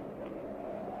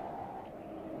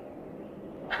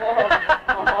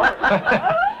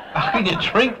 How can you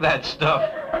drink that stuff?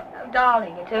 Oh,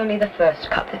 darling, it's only the first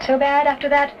cup that's so bad. After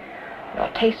that, your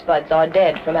taste buds are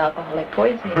dead from alcoholic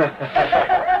poisoning.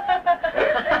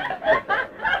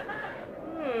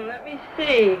 Let me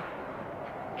see.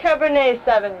 Cabernet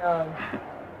Sauvignon.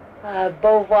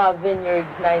 Beauvoir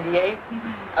Vineyards 98.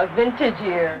 A vintage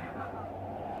year.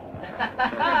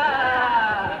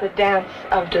 The dance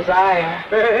of desire.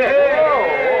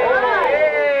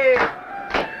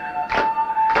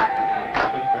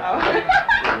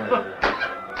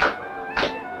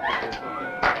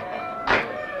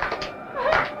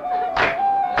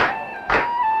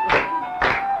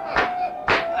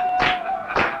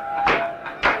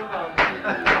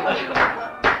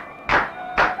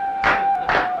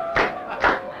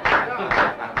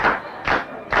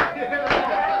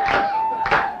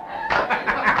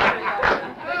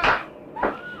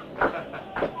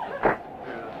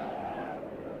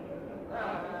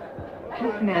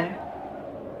 What's the matter?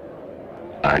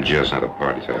 I'm just not a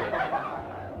party type.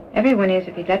 Everyone is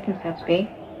if he lets himself be.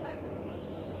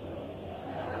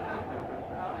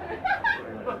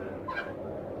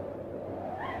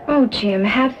 Oh, Jim,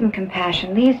 have some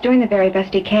compassion. Lee's doing the very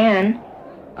best he can.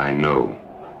 I know.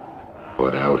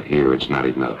 But out here, it's not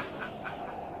enough.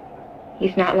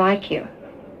 He's not like you.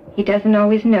 He doesn't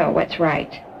always know what's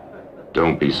right.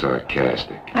 Don't be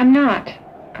sarcastic. I'm not.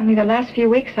 Only the last few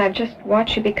weeks I've just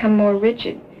watched you become more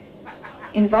rigid,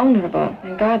 invulnerable,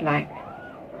 and godlike.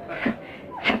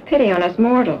 Have pity on us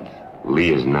mortals.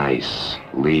 Lee is nice.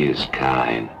 Lee is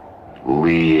kind.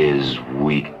 Lee is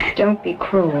weak. Don't be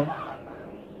cruel.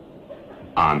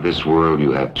 On this world,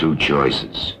 you have two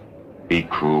choices. Be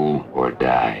cruel or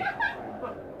die.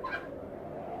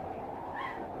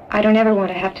 I don't ever want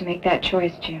to have to make that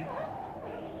choice, Jim.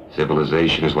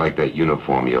 Civilization is like that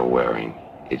uniform you're wearing.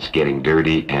 It's getting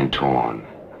dirty and torn.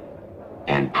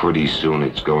 And pretty soon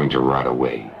it's going to rot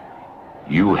away.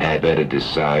 You had better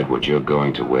decide what you're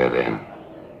going to wear then.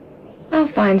 I'll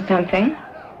find something.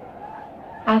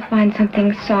 I'll find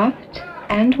something soft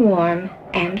and warm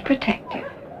and protective.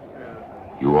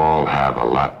 You all have a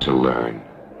lot to learn.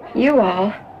 You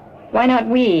all? Why not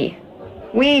we?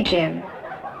 We, Jim.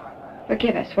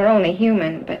 Forgive us, we're only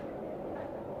human, but...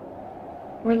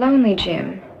 We're lonely,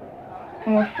 Jim.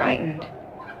 And we're frightened.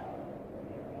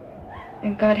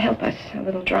 And God help us, a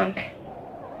little drunk.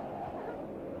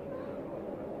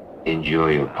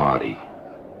 Enjoy your party.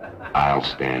 I'll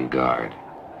stand guard.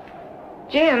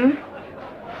 Jim,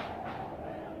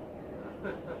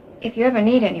 if you ever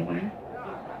need anyone.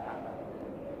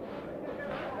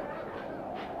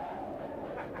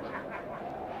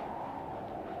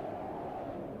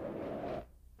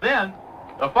 Then,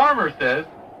 the farmer says,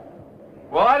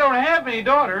 well, I don't have any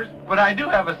daughters, but I do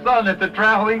have a son that's a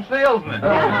traveling salesman.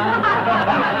 Where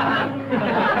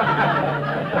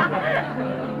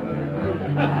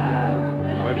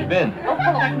have you been?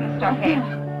 Checking the stockade.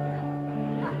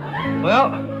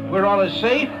 Well, we're all as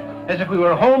safe as if we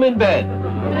were home in bed.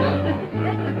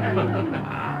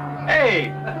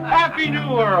 Hey, Happy New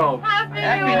World! Happy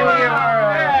New Year!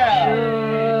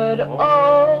 Yeah. Should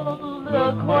old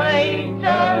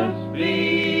acquaintance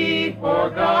be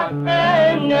forgot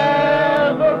and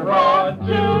never brought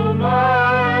to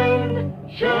mind?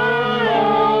 Should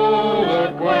old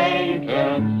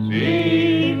acquaintance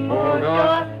be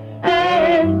forgot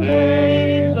and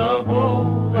days of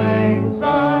old lang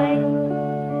syne?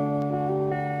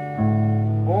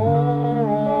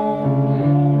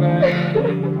 Old lang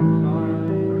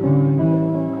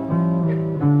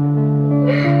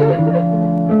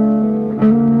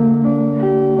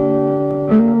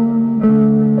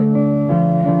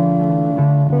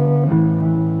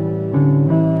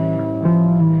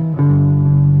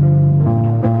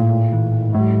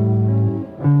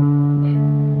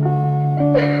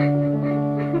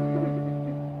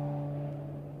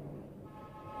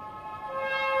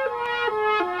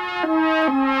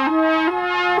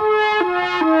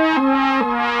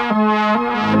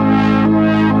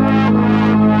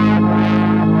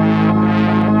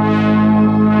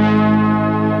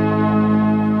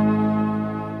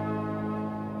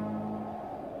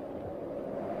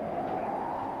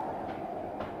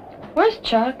Where's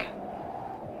Chuck?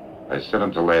 I sent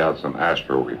him to lay out some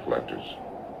astro reflectors.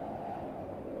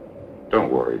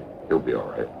 Don't worry, he'll be all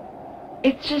right.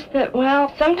 It's just that,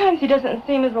 well, sometimes he doesn't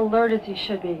seem as alert as he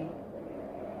should be. You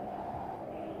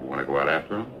want to go out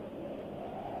after him?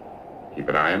 Keep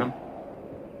an eye on him?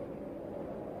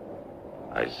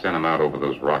 I sent him out over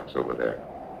those rocks over there.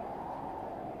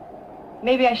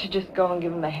 Maybe I should just go and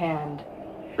give him a hand.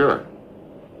 Sure.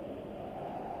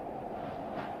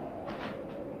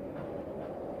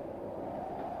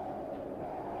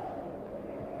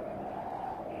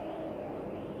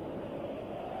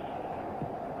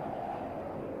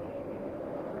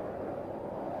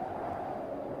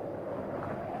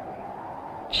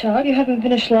 Chuck, you haven't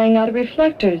finished laying out the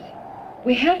reflectors.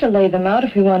 We have to lay them out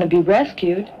if we want to be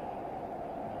rescued.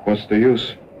 What's the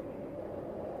use?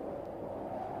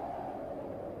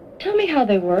 Tell me how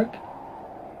they work.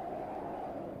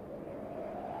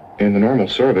 In the normal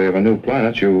survey of a new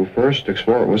planet, you first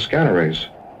explore it with scanner rays.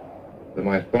 The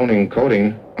methonium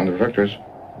coating on the reflectors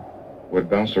would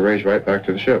bounce the rays right back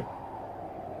to the ship.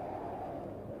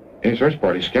 Any search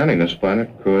party scanning this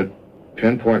planet could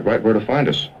pinpoint right where to find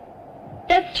us.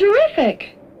 That's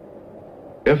terrific.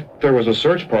 If there was a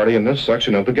search party in this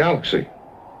section of the galaxy.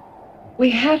 We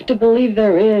have to believe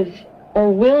there is,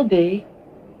 or will be.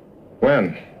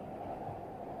 When?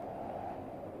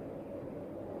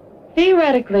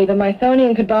 Theoretically, the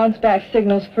methonium could bounce back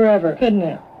signals forever, couldn't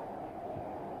it?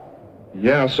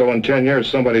 Yeah, so in 10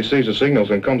 years somebody sees the signals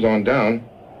and comes on down.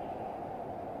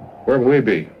 Where will we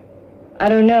be? I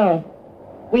don't know.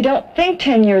 We don't think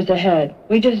 10 years ahead.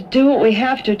 We just do what we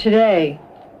have to today.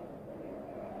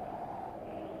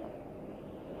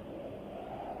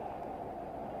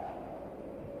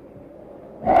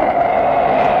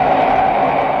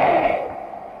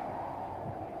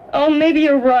 Oh, maybe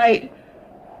you're right.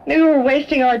 Maybe we're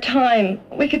wasting our time.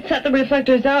 We could set the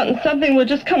reflectors out and something will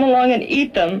just come along and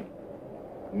eat them.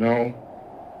 No.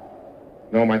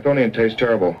 No, methonium tastes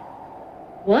terrible.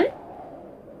 What?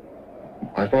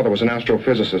 My father was an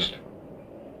astrophysicist.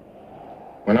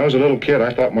 When I was a little kid,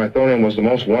 I thought methonium was the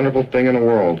most wonderful thing in the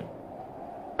world.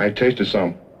 I tasted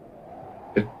some.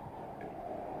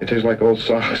 It tastes like old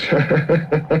socks.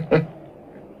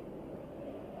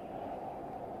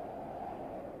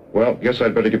 Well, guess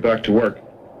I'd better get back to work.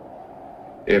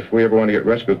 If we ever want to get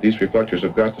rescued, these reflectors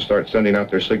have got to start sending out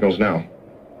their signals now.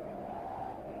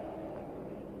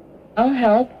 I'll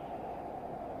help.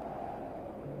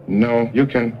 No, you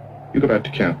can. You go back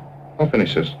to camp. I'll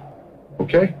finish this.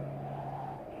 Okay?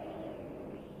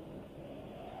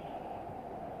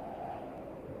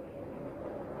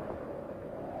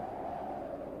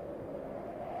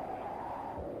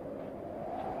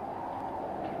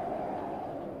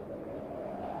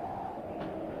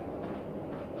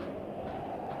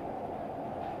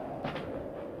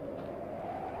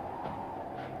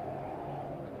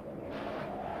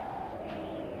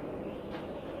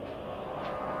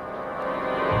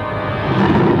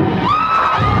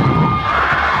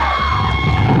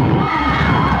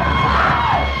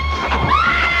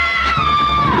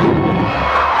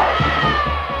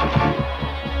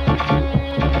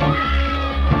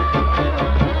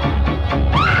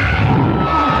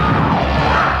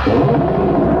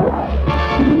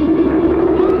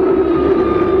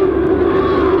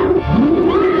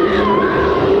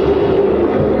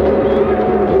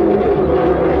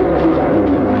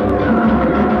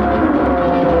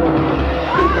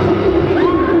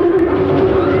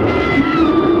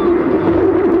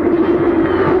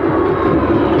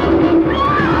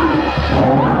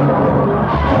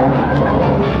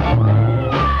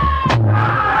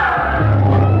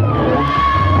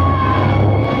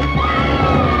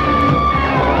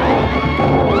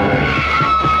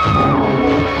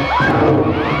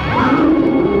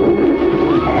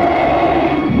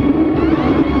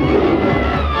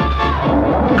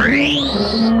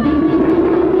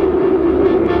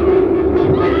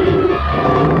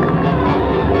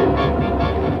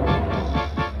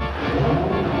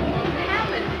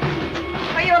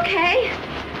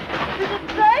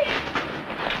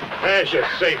 There's your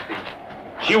safety.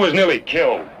 She was nearly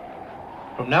killed.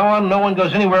 From now on, no one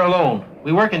goes anywhere alone.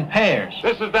 We work in pairs.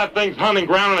 This is that thing's hunting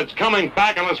ground, and it's coming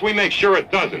back unless we make sure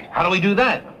it doesn't. How do we do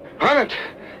that? Hunt it!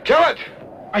 Kill it!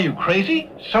 Are you crazy?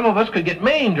 Some of us could get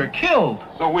maimed or killed.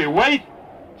 So we wait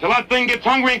till that thing gets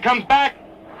hungry and comes back?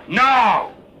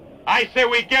 No! I say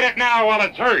we get it now while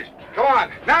it's hurt. Come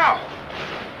on, now!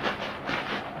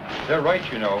 They're right,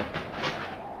 you know.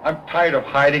 I'm tired of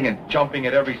hiding and jumping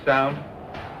at every sound.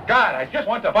 God, I just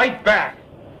want to fight back.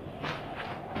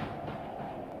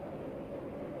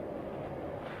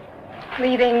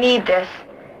 Lee, they need this.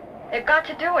 They've got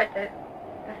to do it. The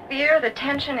fear, the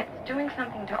tension, it's doing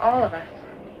something to all of us.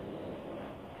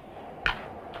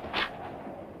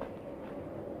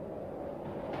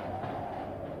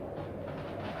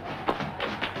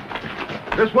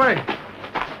 This way.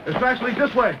 Especially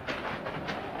this way.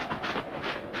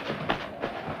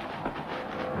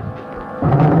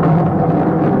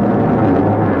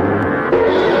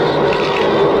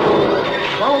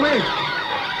 Follow me.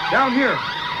 Down here.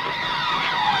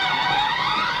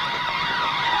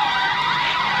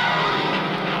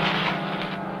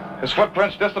 His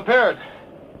footprints disappeared.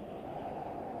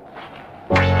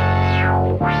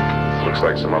 Looks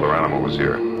like some other animal was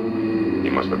here.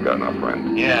 He must have gotten our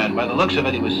friend. Yeah, and by the looks of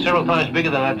it, he was several times bigger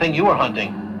than that thing you were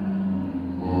hunting.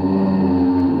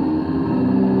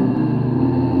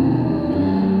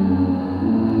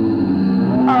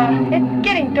 It's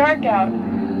getting dark out.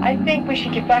 I think we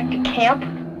should get back to camp.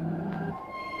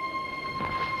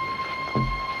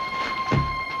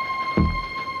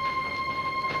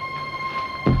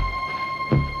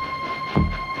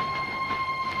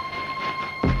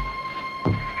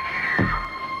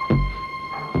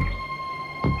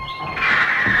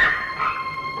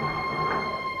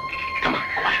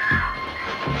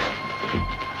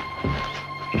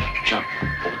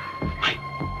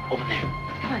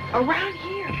 Around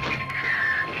here.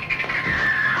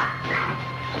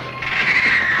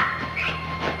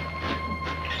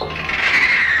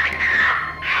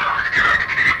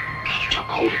 Chuck,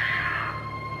 hold it.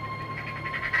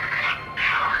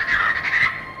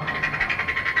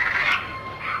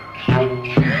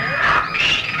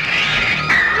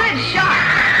 Good shot.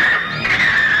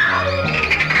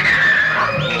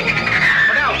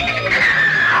 Look out!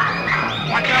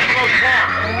 Watch out for those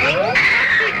claws!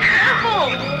 Be careful.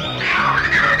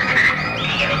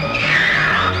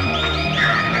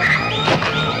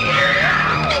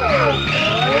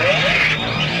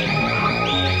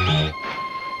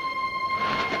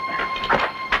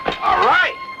 All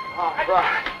right!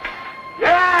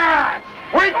 Yeah!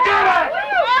 We did it!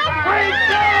 We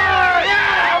did it!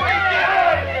 Yeah, we did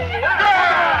it!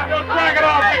 Yeah! Go drag it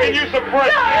off. We can use some fresh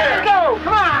air. Let's go.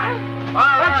 Come on.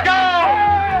 Let's go!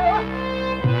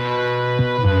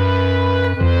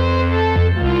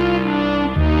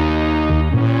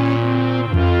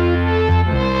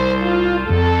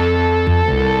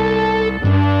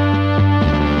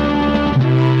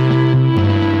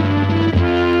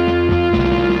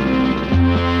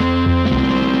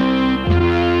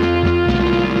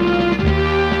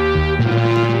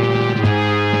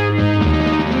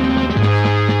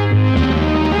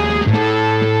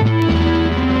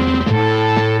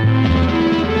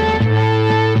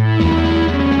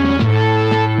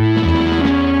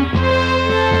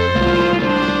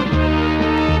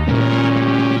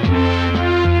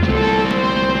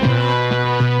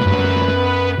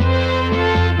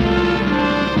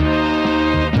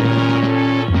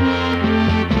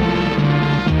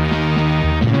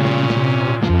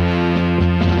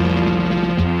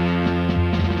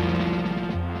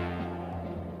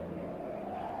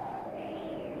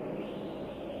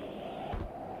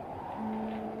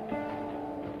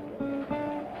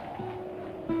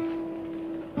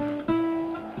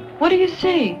 What do you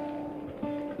see?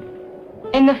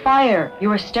 In the fire, you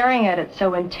were staring at it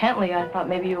so intently, I thought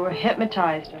maybe you were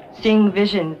hypnotized or seeing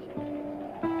visions.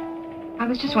 I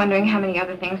was just wondering how many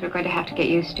other things we're going to have to get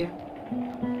used to.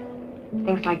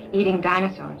 Things like eating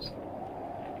dinosaurs.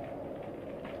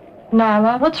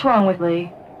 Nyla, what's wrong with Lee?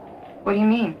 What do you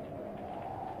mean?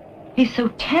 He's so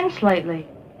tense lately.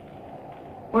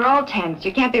 We're all tense.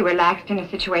 You can't be relaxed in a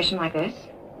situation like this.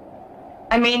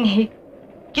 I mean, he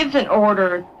gives an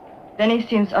order, then he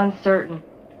seems uncertain.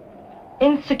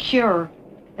 Insecure,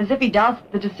 as if he doubts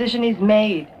the decision he's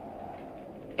made.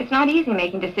 It's not easy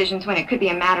making decisions when it could be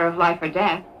a matter of life or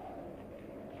death.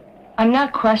 I'm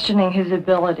not questioning his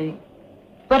ability,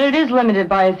 but it is limited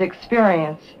by his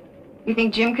experience. You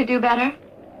think Jim could do better?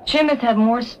 Jim has had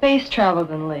more space travel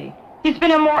than Lee. He's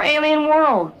been in more alien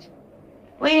worlds.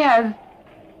 Lee has,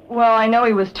 well, I know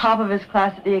he was top of his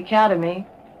class at the academy.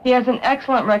 He has an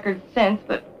excellent record since,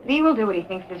 but Lee will do what he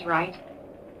thinks is right.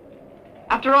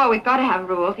 After all, we've got to have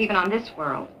rules, even on this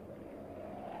world.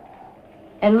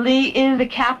 And Lee is the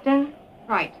captain?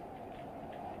 Right.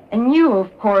 And you,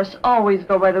 of course, always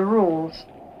go by the rules.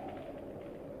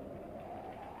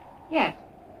 Yes.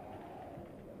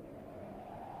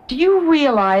 Do you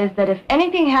realize that if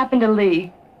anything happened to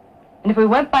Lee, and if we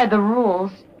went by the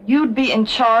rules, you'd be in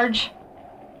charge?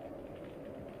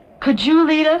 Could you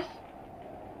lead us?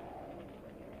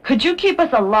 Could you keep us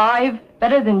alive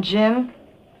better than Jim?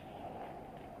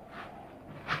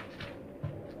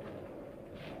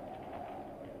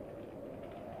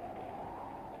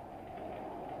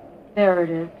 There it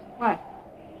is. What?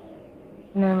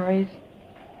 Memories.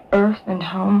 Earth and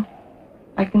home.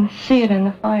 I can see it in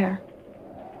the fire.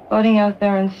 Floating out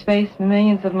there in space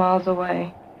millions of miles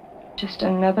away. Just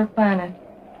another planet.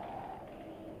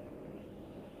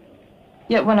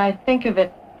 Yet when I think of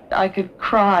it, I could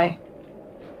cry.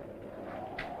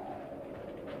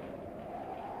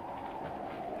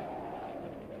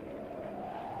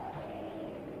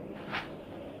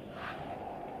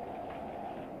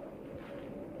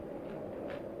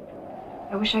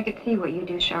 I wish I could see what you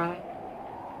do, Charlotte.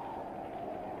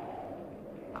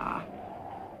 Ah.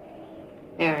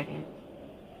 There it is.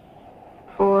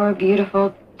 Poor,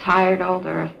 beautiful, tired old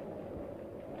Earth.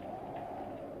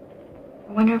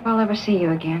 I wonder if I'll ever see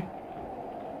you again.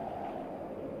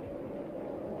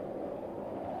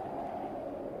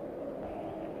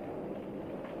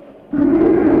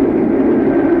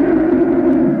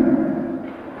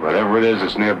 Whatever it is,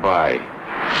 it's nearby.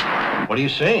 What are you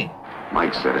saying?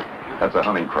 Mike said it. That's a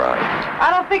hunting cry. I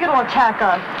don't think it'll attack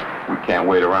us. We can't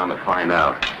wait around to find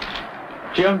out.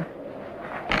 Jim,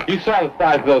 you saw the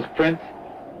size of those prints.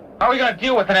 How are we going to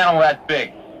deal with an animal that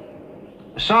big?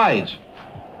 Besides,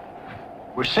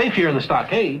 we're safe here in the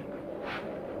stockade.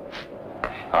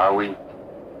 Are we?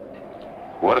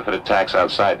 What if it attacks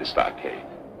outside the stockade?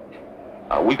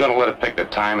 Are we going to let it pick the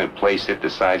time and place it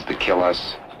decides to kill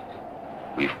us?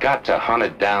 We've got to hunt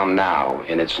it down now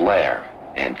in its lair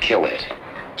and kill it.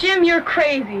 Jim, you're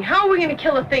crazy. How are we going to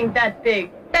kill a thing that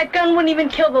big? That gun wouldn't even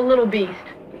kill the little beast.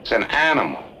 It's an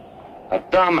animal. A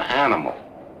dumb animal.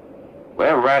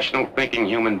 We're rational thinking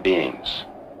human beings.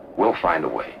 We'll find a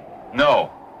way.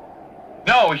 No.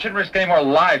 No, we shouldn't risk any more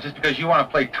lives just because you want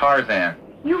to play Tarzan.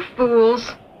 You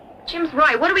fools. Jim's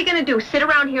right. What are we going to do? Sit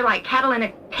around here like cattle in a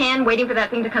pen waiting for that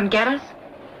thing to come get us?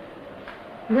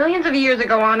 Millions of years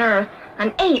ago on Earth,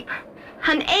 an ape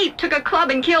took a club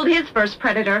and killed his first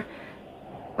predator.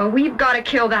 Well, we've got to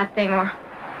kill that thing, or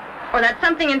that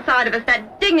something inside of us,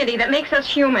 that dignity that makes us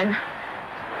human.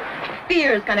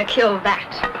 Fear's gonna kill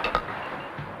that.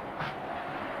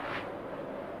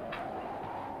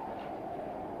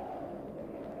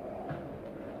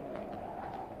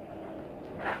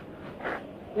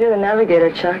 You're the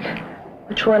navigator, Chuck.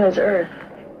 Which one is Earth?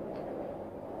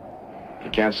 You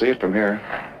can't see it from here,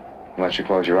 unless you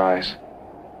close your eyes.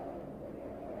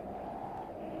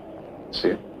 See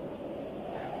it?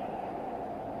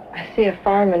 I see a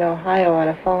farm in Ohio on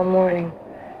a fall morning.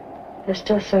 There's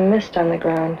still some mist on the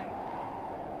ground.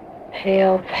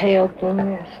 Pale, pale blue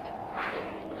mist.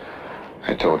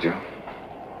 I told you.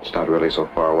 It's not really so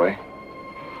far away.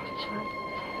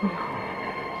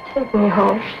 Take me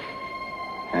home.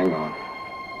 Hang on.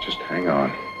 Just hang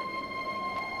on.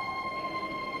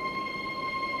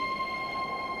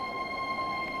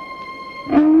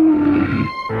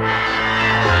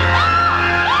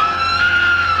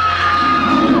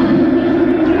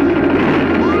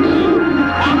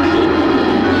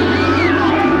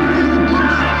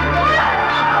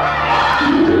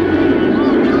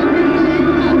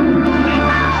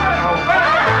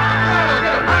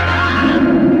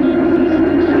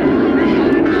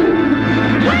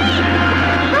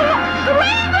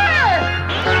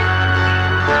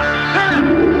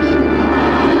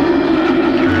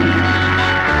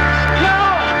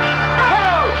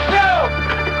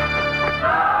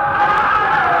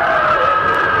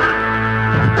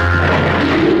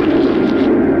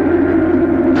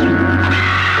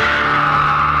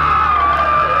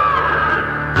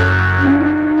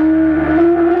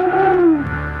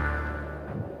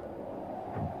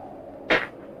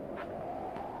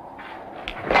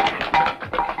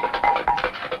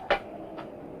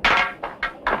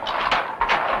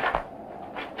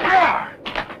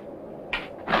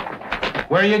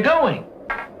 Where are you going?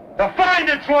 To find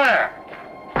its lair!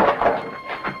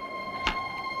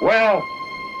 Well,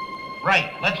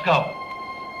 Right, let's go.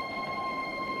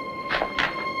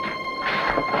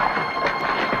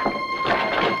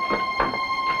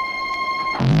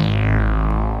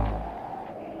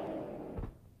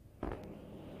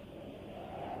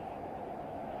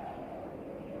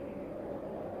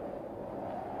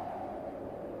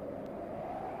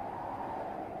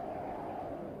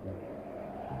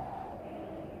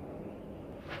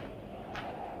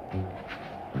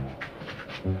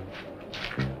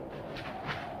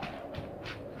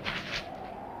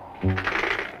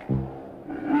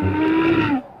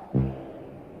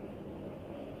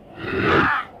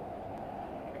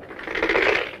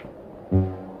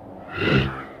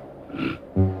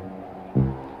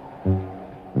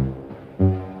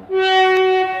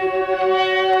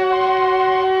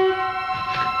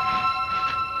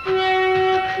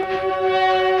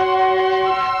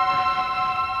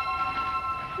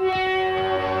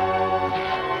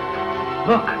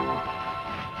 Look.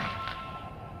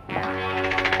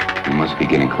 We must be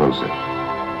getting closer.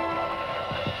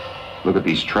 Look at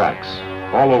these tracks,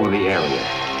 all over the area.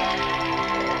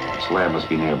 This lab must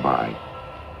be nearby.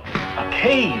 A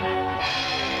cave.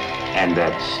 And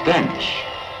that stench.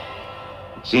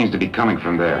 It seems to be coming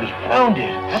from there. We found it.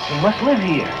 That thing must live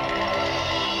here.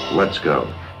 Let's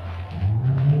go.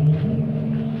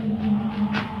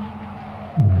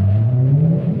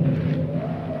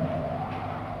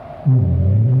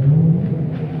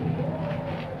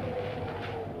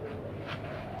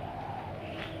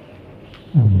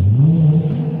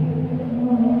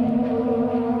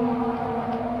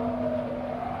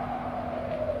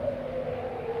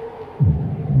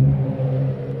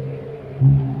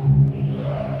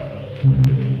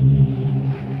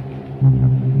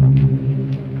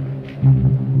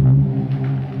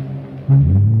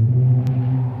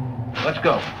 Let's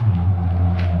go.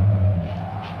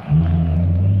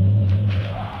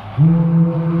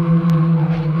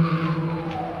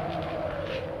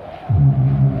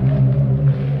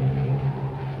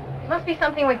 Must be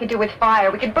something we could do with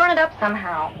fire. We could burn it up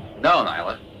somehow. No,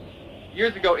 Nyla.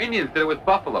 Years ago, Indians did it with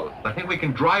buffaloes. I think we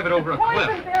can drive it over a cliff.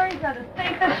 Poison berries are the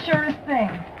safest, surest thing.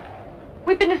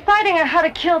 We've been deciding on how to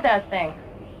kill that thing.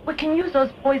 We can use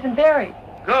those poison berries.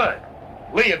 Good.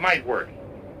 Lee, it might work.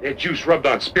 Their juice rubbed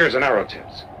on spears and arrow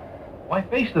tips. Why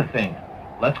face the thing?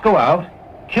 Let's go out,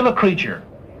 kill a creature,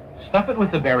 stuff it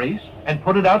with the berries, and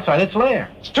put it outside its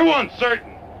lair. It's too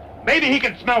uncertain. Maybe he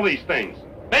can smell these things.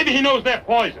 Maybe he knows they're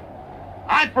poison.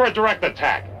 I'm for a direct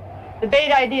attack. The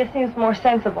bait idea seems more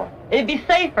sensible. It'd be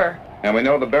safer. And we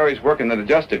know the berries work in the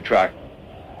digestive tract.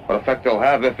 What effect they'll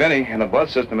have, if any, in the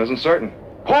blood system isn't certain.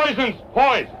 Poison's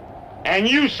poison. And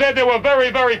you said they were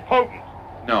very, very potent.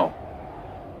 No.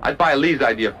 I'd buy Lee's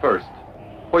idea first.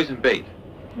 Poison bait.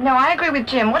 No, I agree with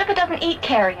Jim. What if it doesn't eat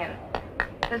carrion?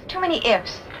 There's too many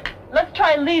ifs. Let's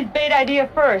try Lee's bait idea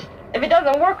first. If it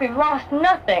doesn't work, we've lost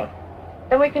nothing.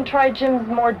 Then we can try Jim's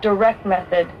more direct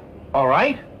method. All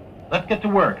right, let's get to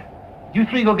work. You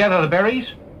three go gather the berries.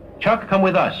 Chuck, come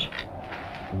with us.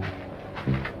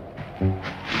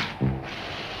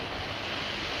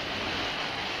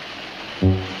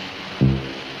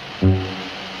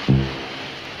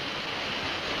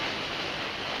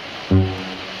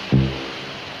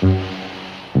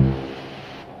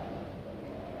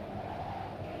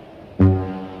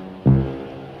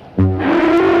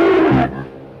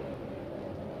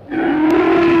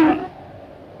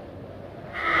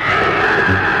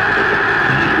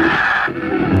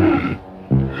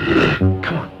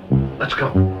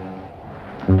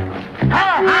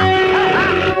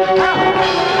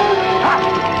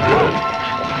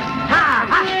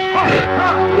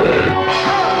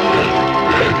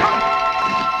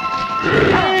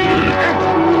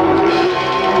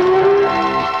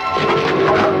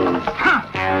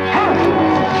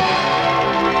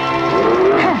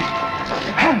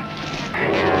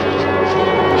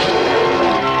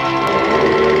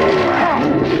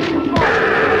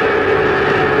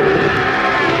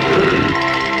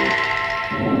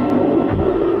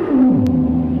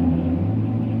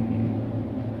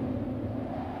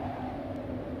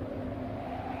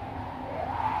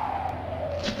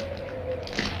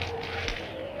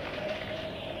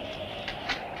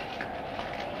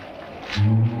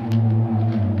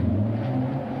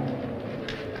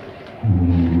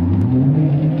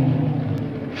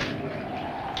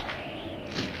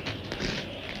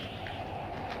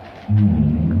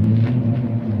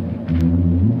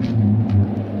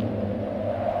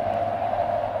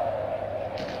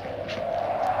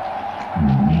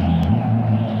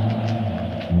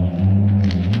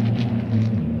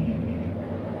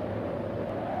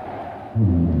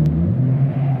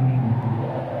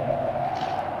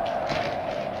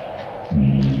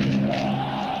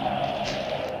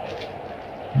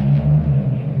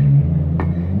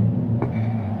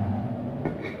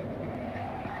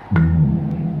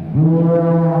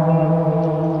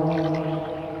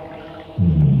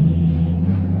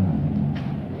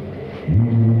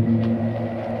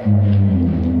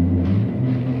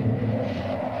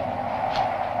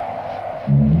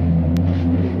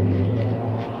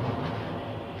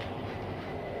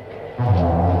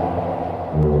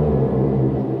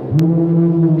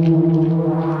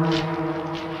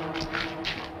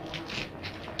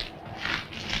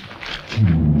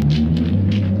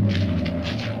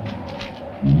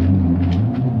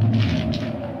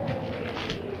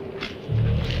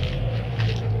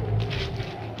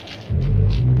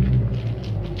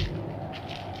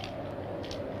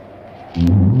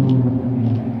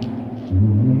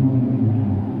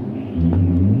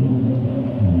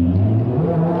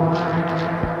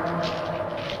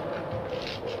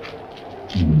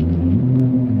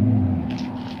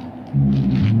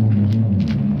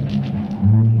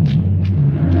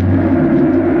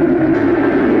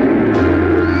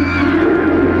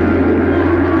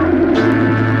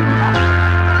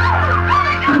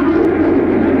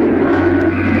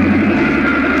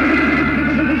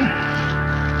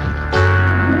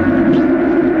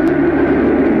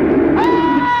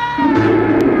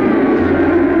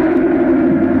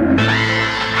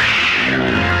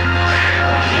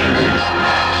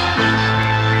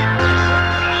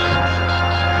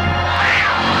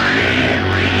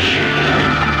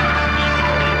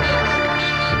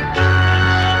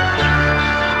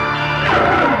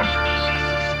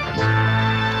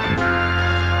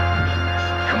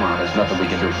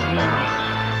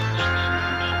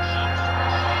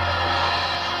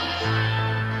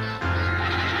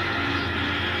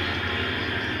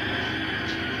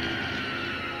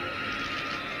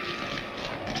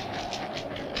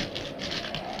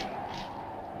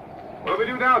 What do we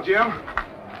do now, Jim?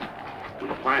 We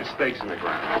plant stakes in the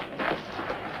ground.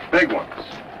 Big ones.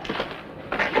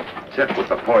 Tip with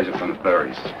the poison from the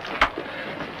berries.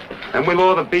 Then we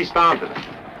lure the beast onto them.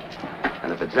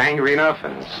 And if it's angry enough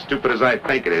and as stupid as I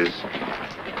think it is,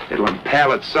 it'll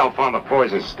impale itself on the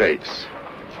poison stakes.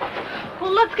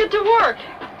 Well, let's get to work.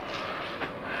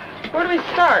 Where do we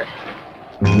start?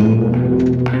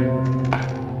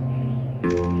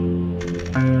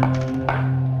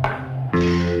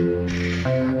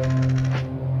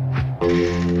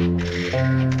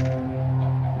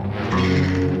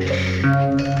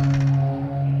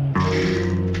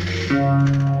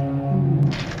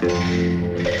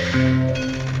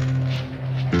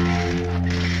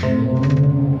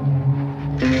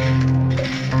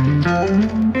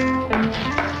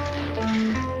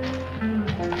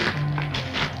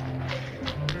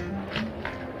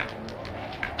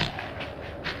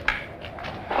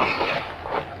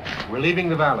 We're leaving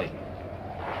the valley.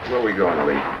 Where are we going,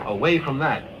 Lee? Away from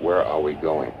that. Where are we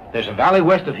going? There's a valley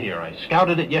west of here. I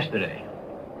scouted it yesterday.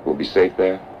 We'll be safe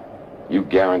there? You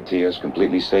guarantee us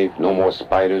completely safe? No more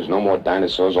spiders, no more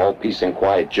dinosaurs, all peace and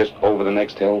quiet just over the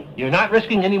next hill? You're not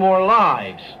risking any more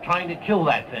lives trying to kill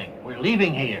that thing. We're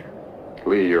leaving here.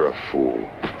 Lee, you're a fool.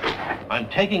 I'm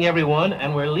taking everyone,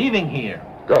 and we're leaving here.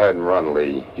 Go ahead and run,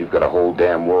 Lee. You've got a whole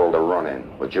damn world to run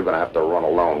in, but you're gonna have to run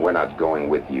alone. We're not going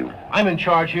with you. I'm in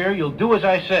charge here. You'll do as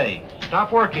I say.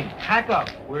 Stop working. Pack up.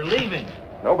 We're leaving.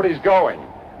 Nobody's going.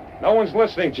 No one's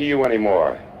listening to you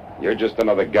anymore. You're just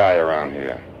another guy around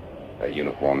here. That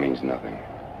uniform means nothing.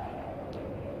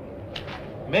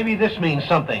 Maybe this means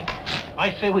something.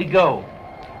 I say we go.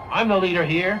 I'm the leader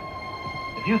here.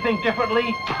 If you think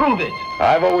differently, prove it.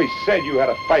 I've always said you had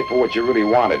to fight for what you really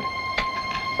wanted.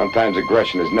 Sometimes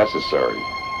aggression is necessary.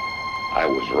 I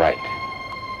was right.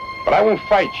 But I won't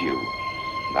fight you.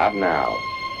 Not now.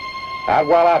 Not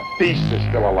while that beast is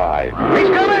still alive. He's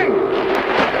coming!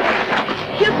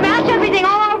 He'll smash everything,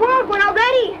 all our work. We're not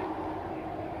ready.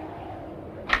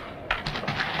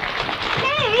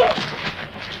 Hey!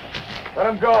 Let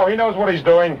him go. He knows what he's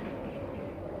doing.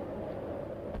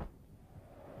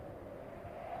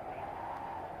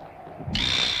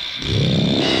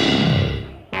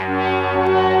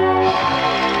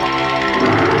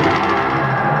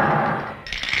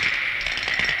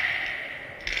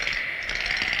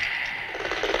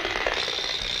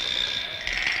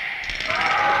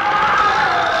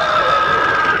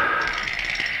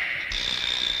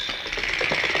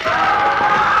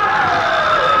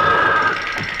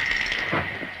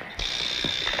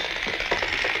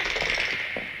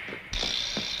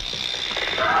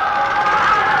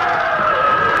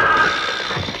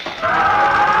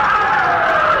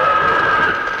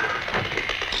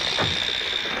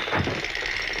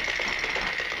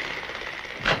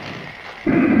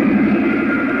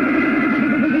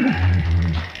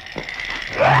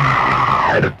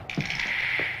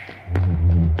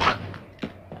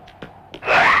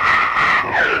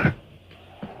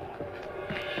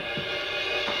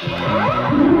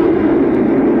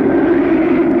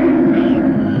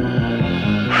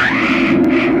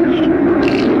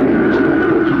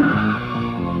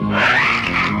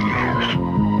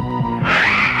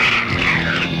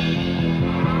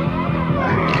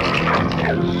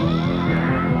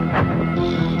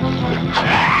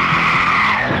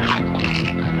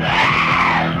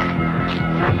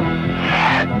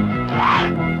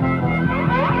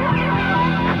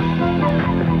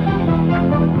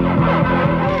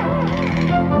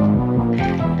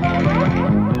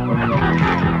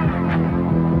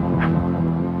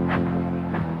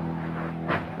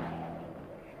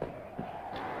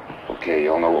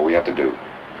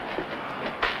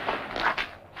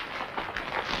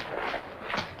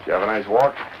 you have a nice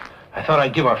walk? I thought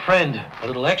I'd give our friend a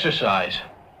little exercise.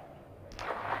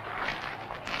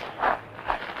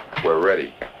 We're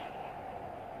ready.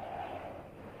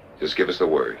 Just give us the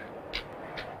word.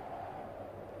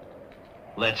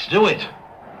 Let's do it.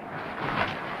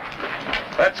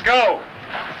 Let's go!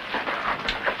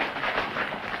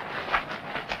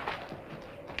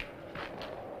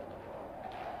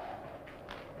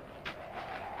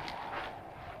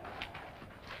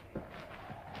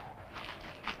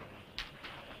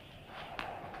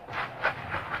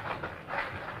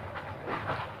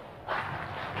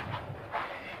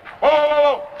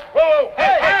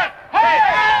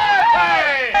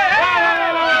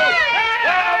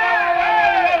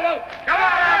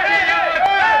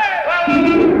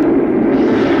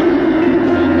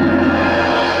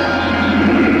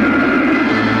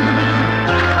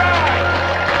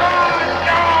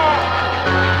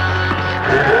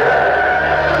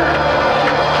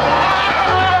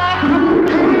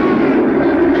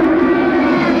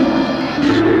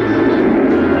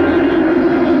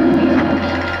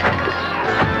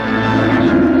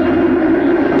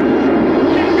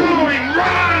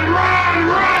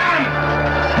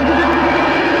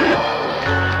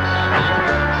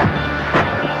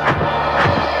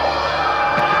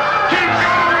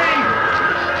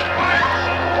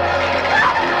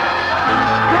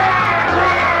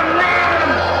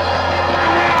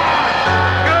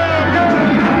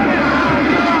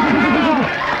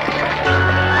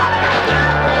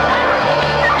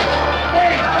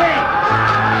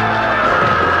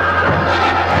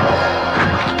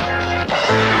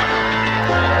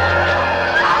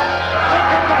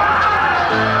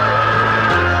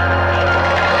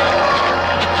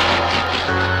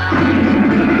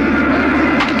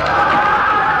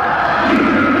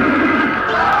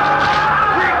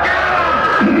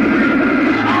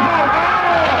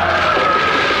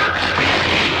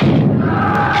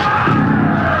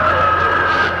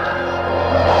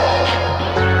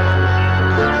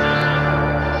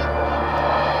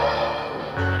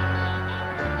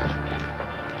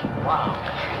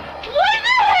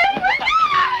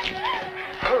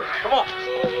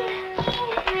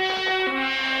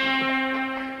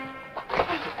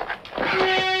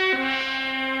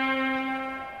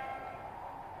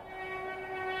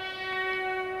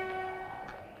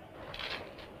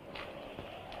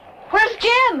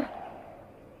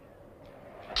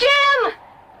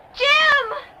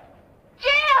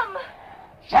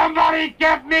 Somebody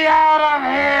get me out of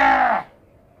here!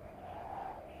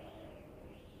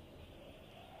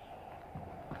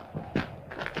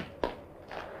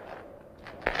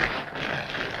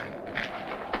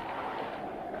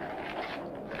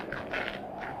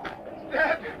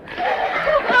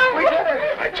 We did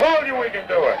it! I told you we can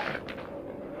do it!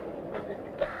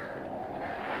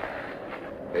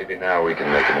 Maybe now we can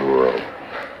make a new world.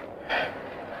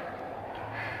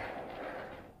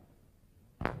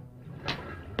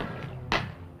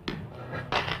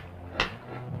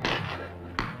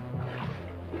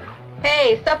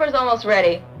 Hey, supper's almost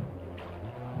ready.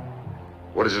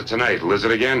 What is it tonight?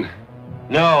 Lizard again?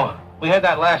 No, we had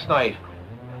that last night.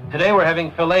 Today we're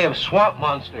having fillet of swamp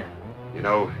monster. You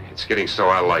know, it's getting so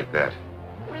I like that.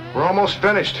 We're almost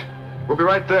finished. We'll be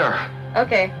right there.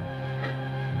 Okay.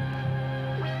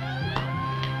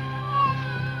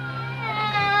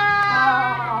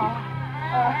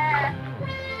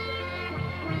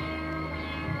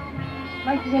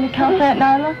 Mike, you gonna count that,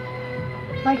 Nyla?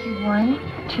 Mikey, 1,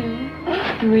 2,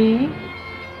 3.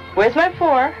 Where's my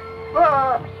 4?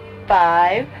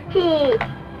 5.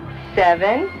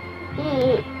 7.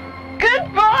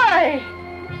 Good boy!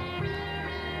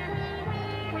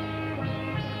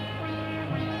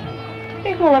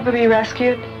 Think we'll ever be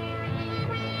rescued?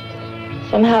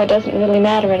 Somehow it doesn't really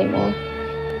matter anymore.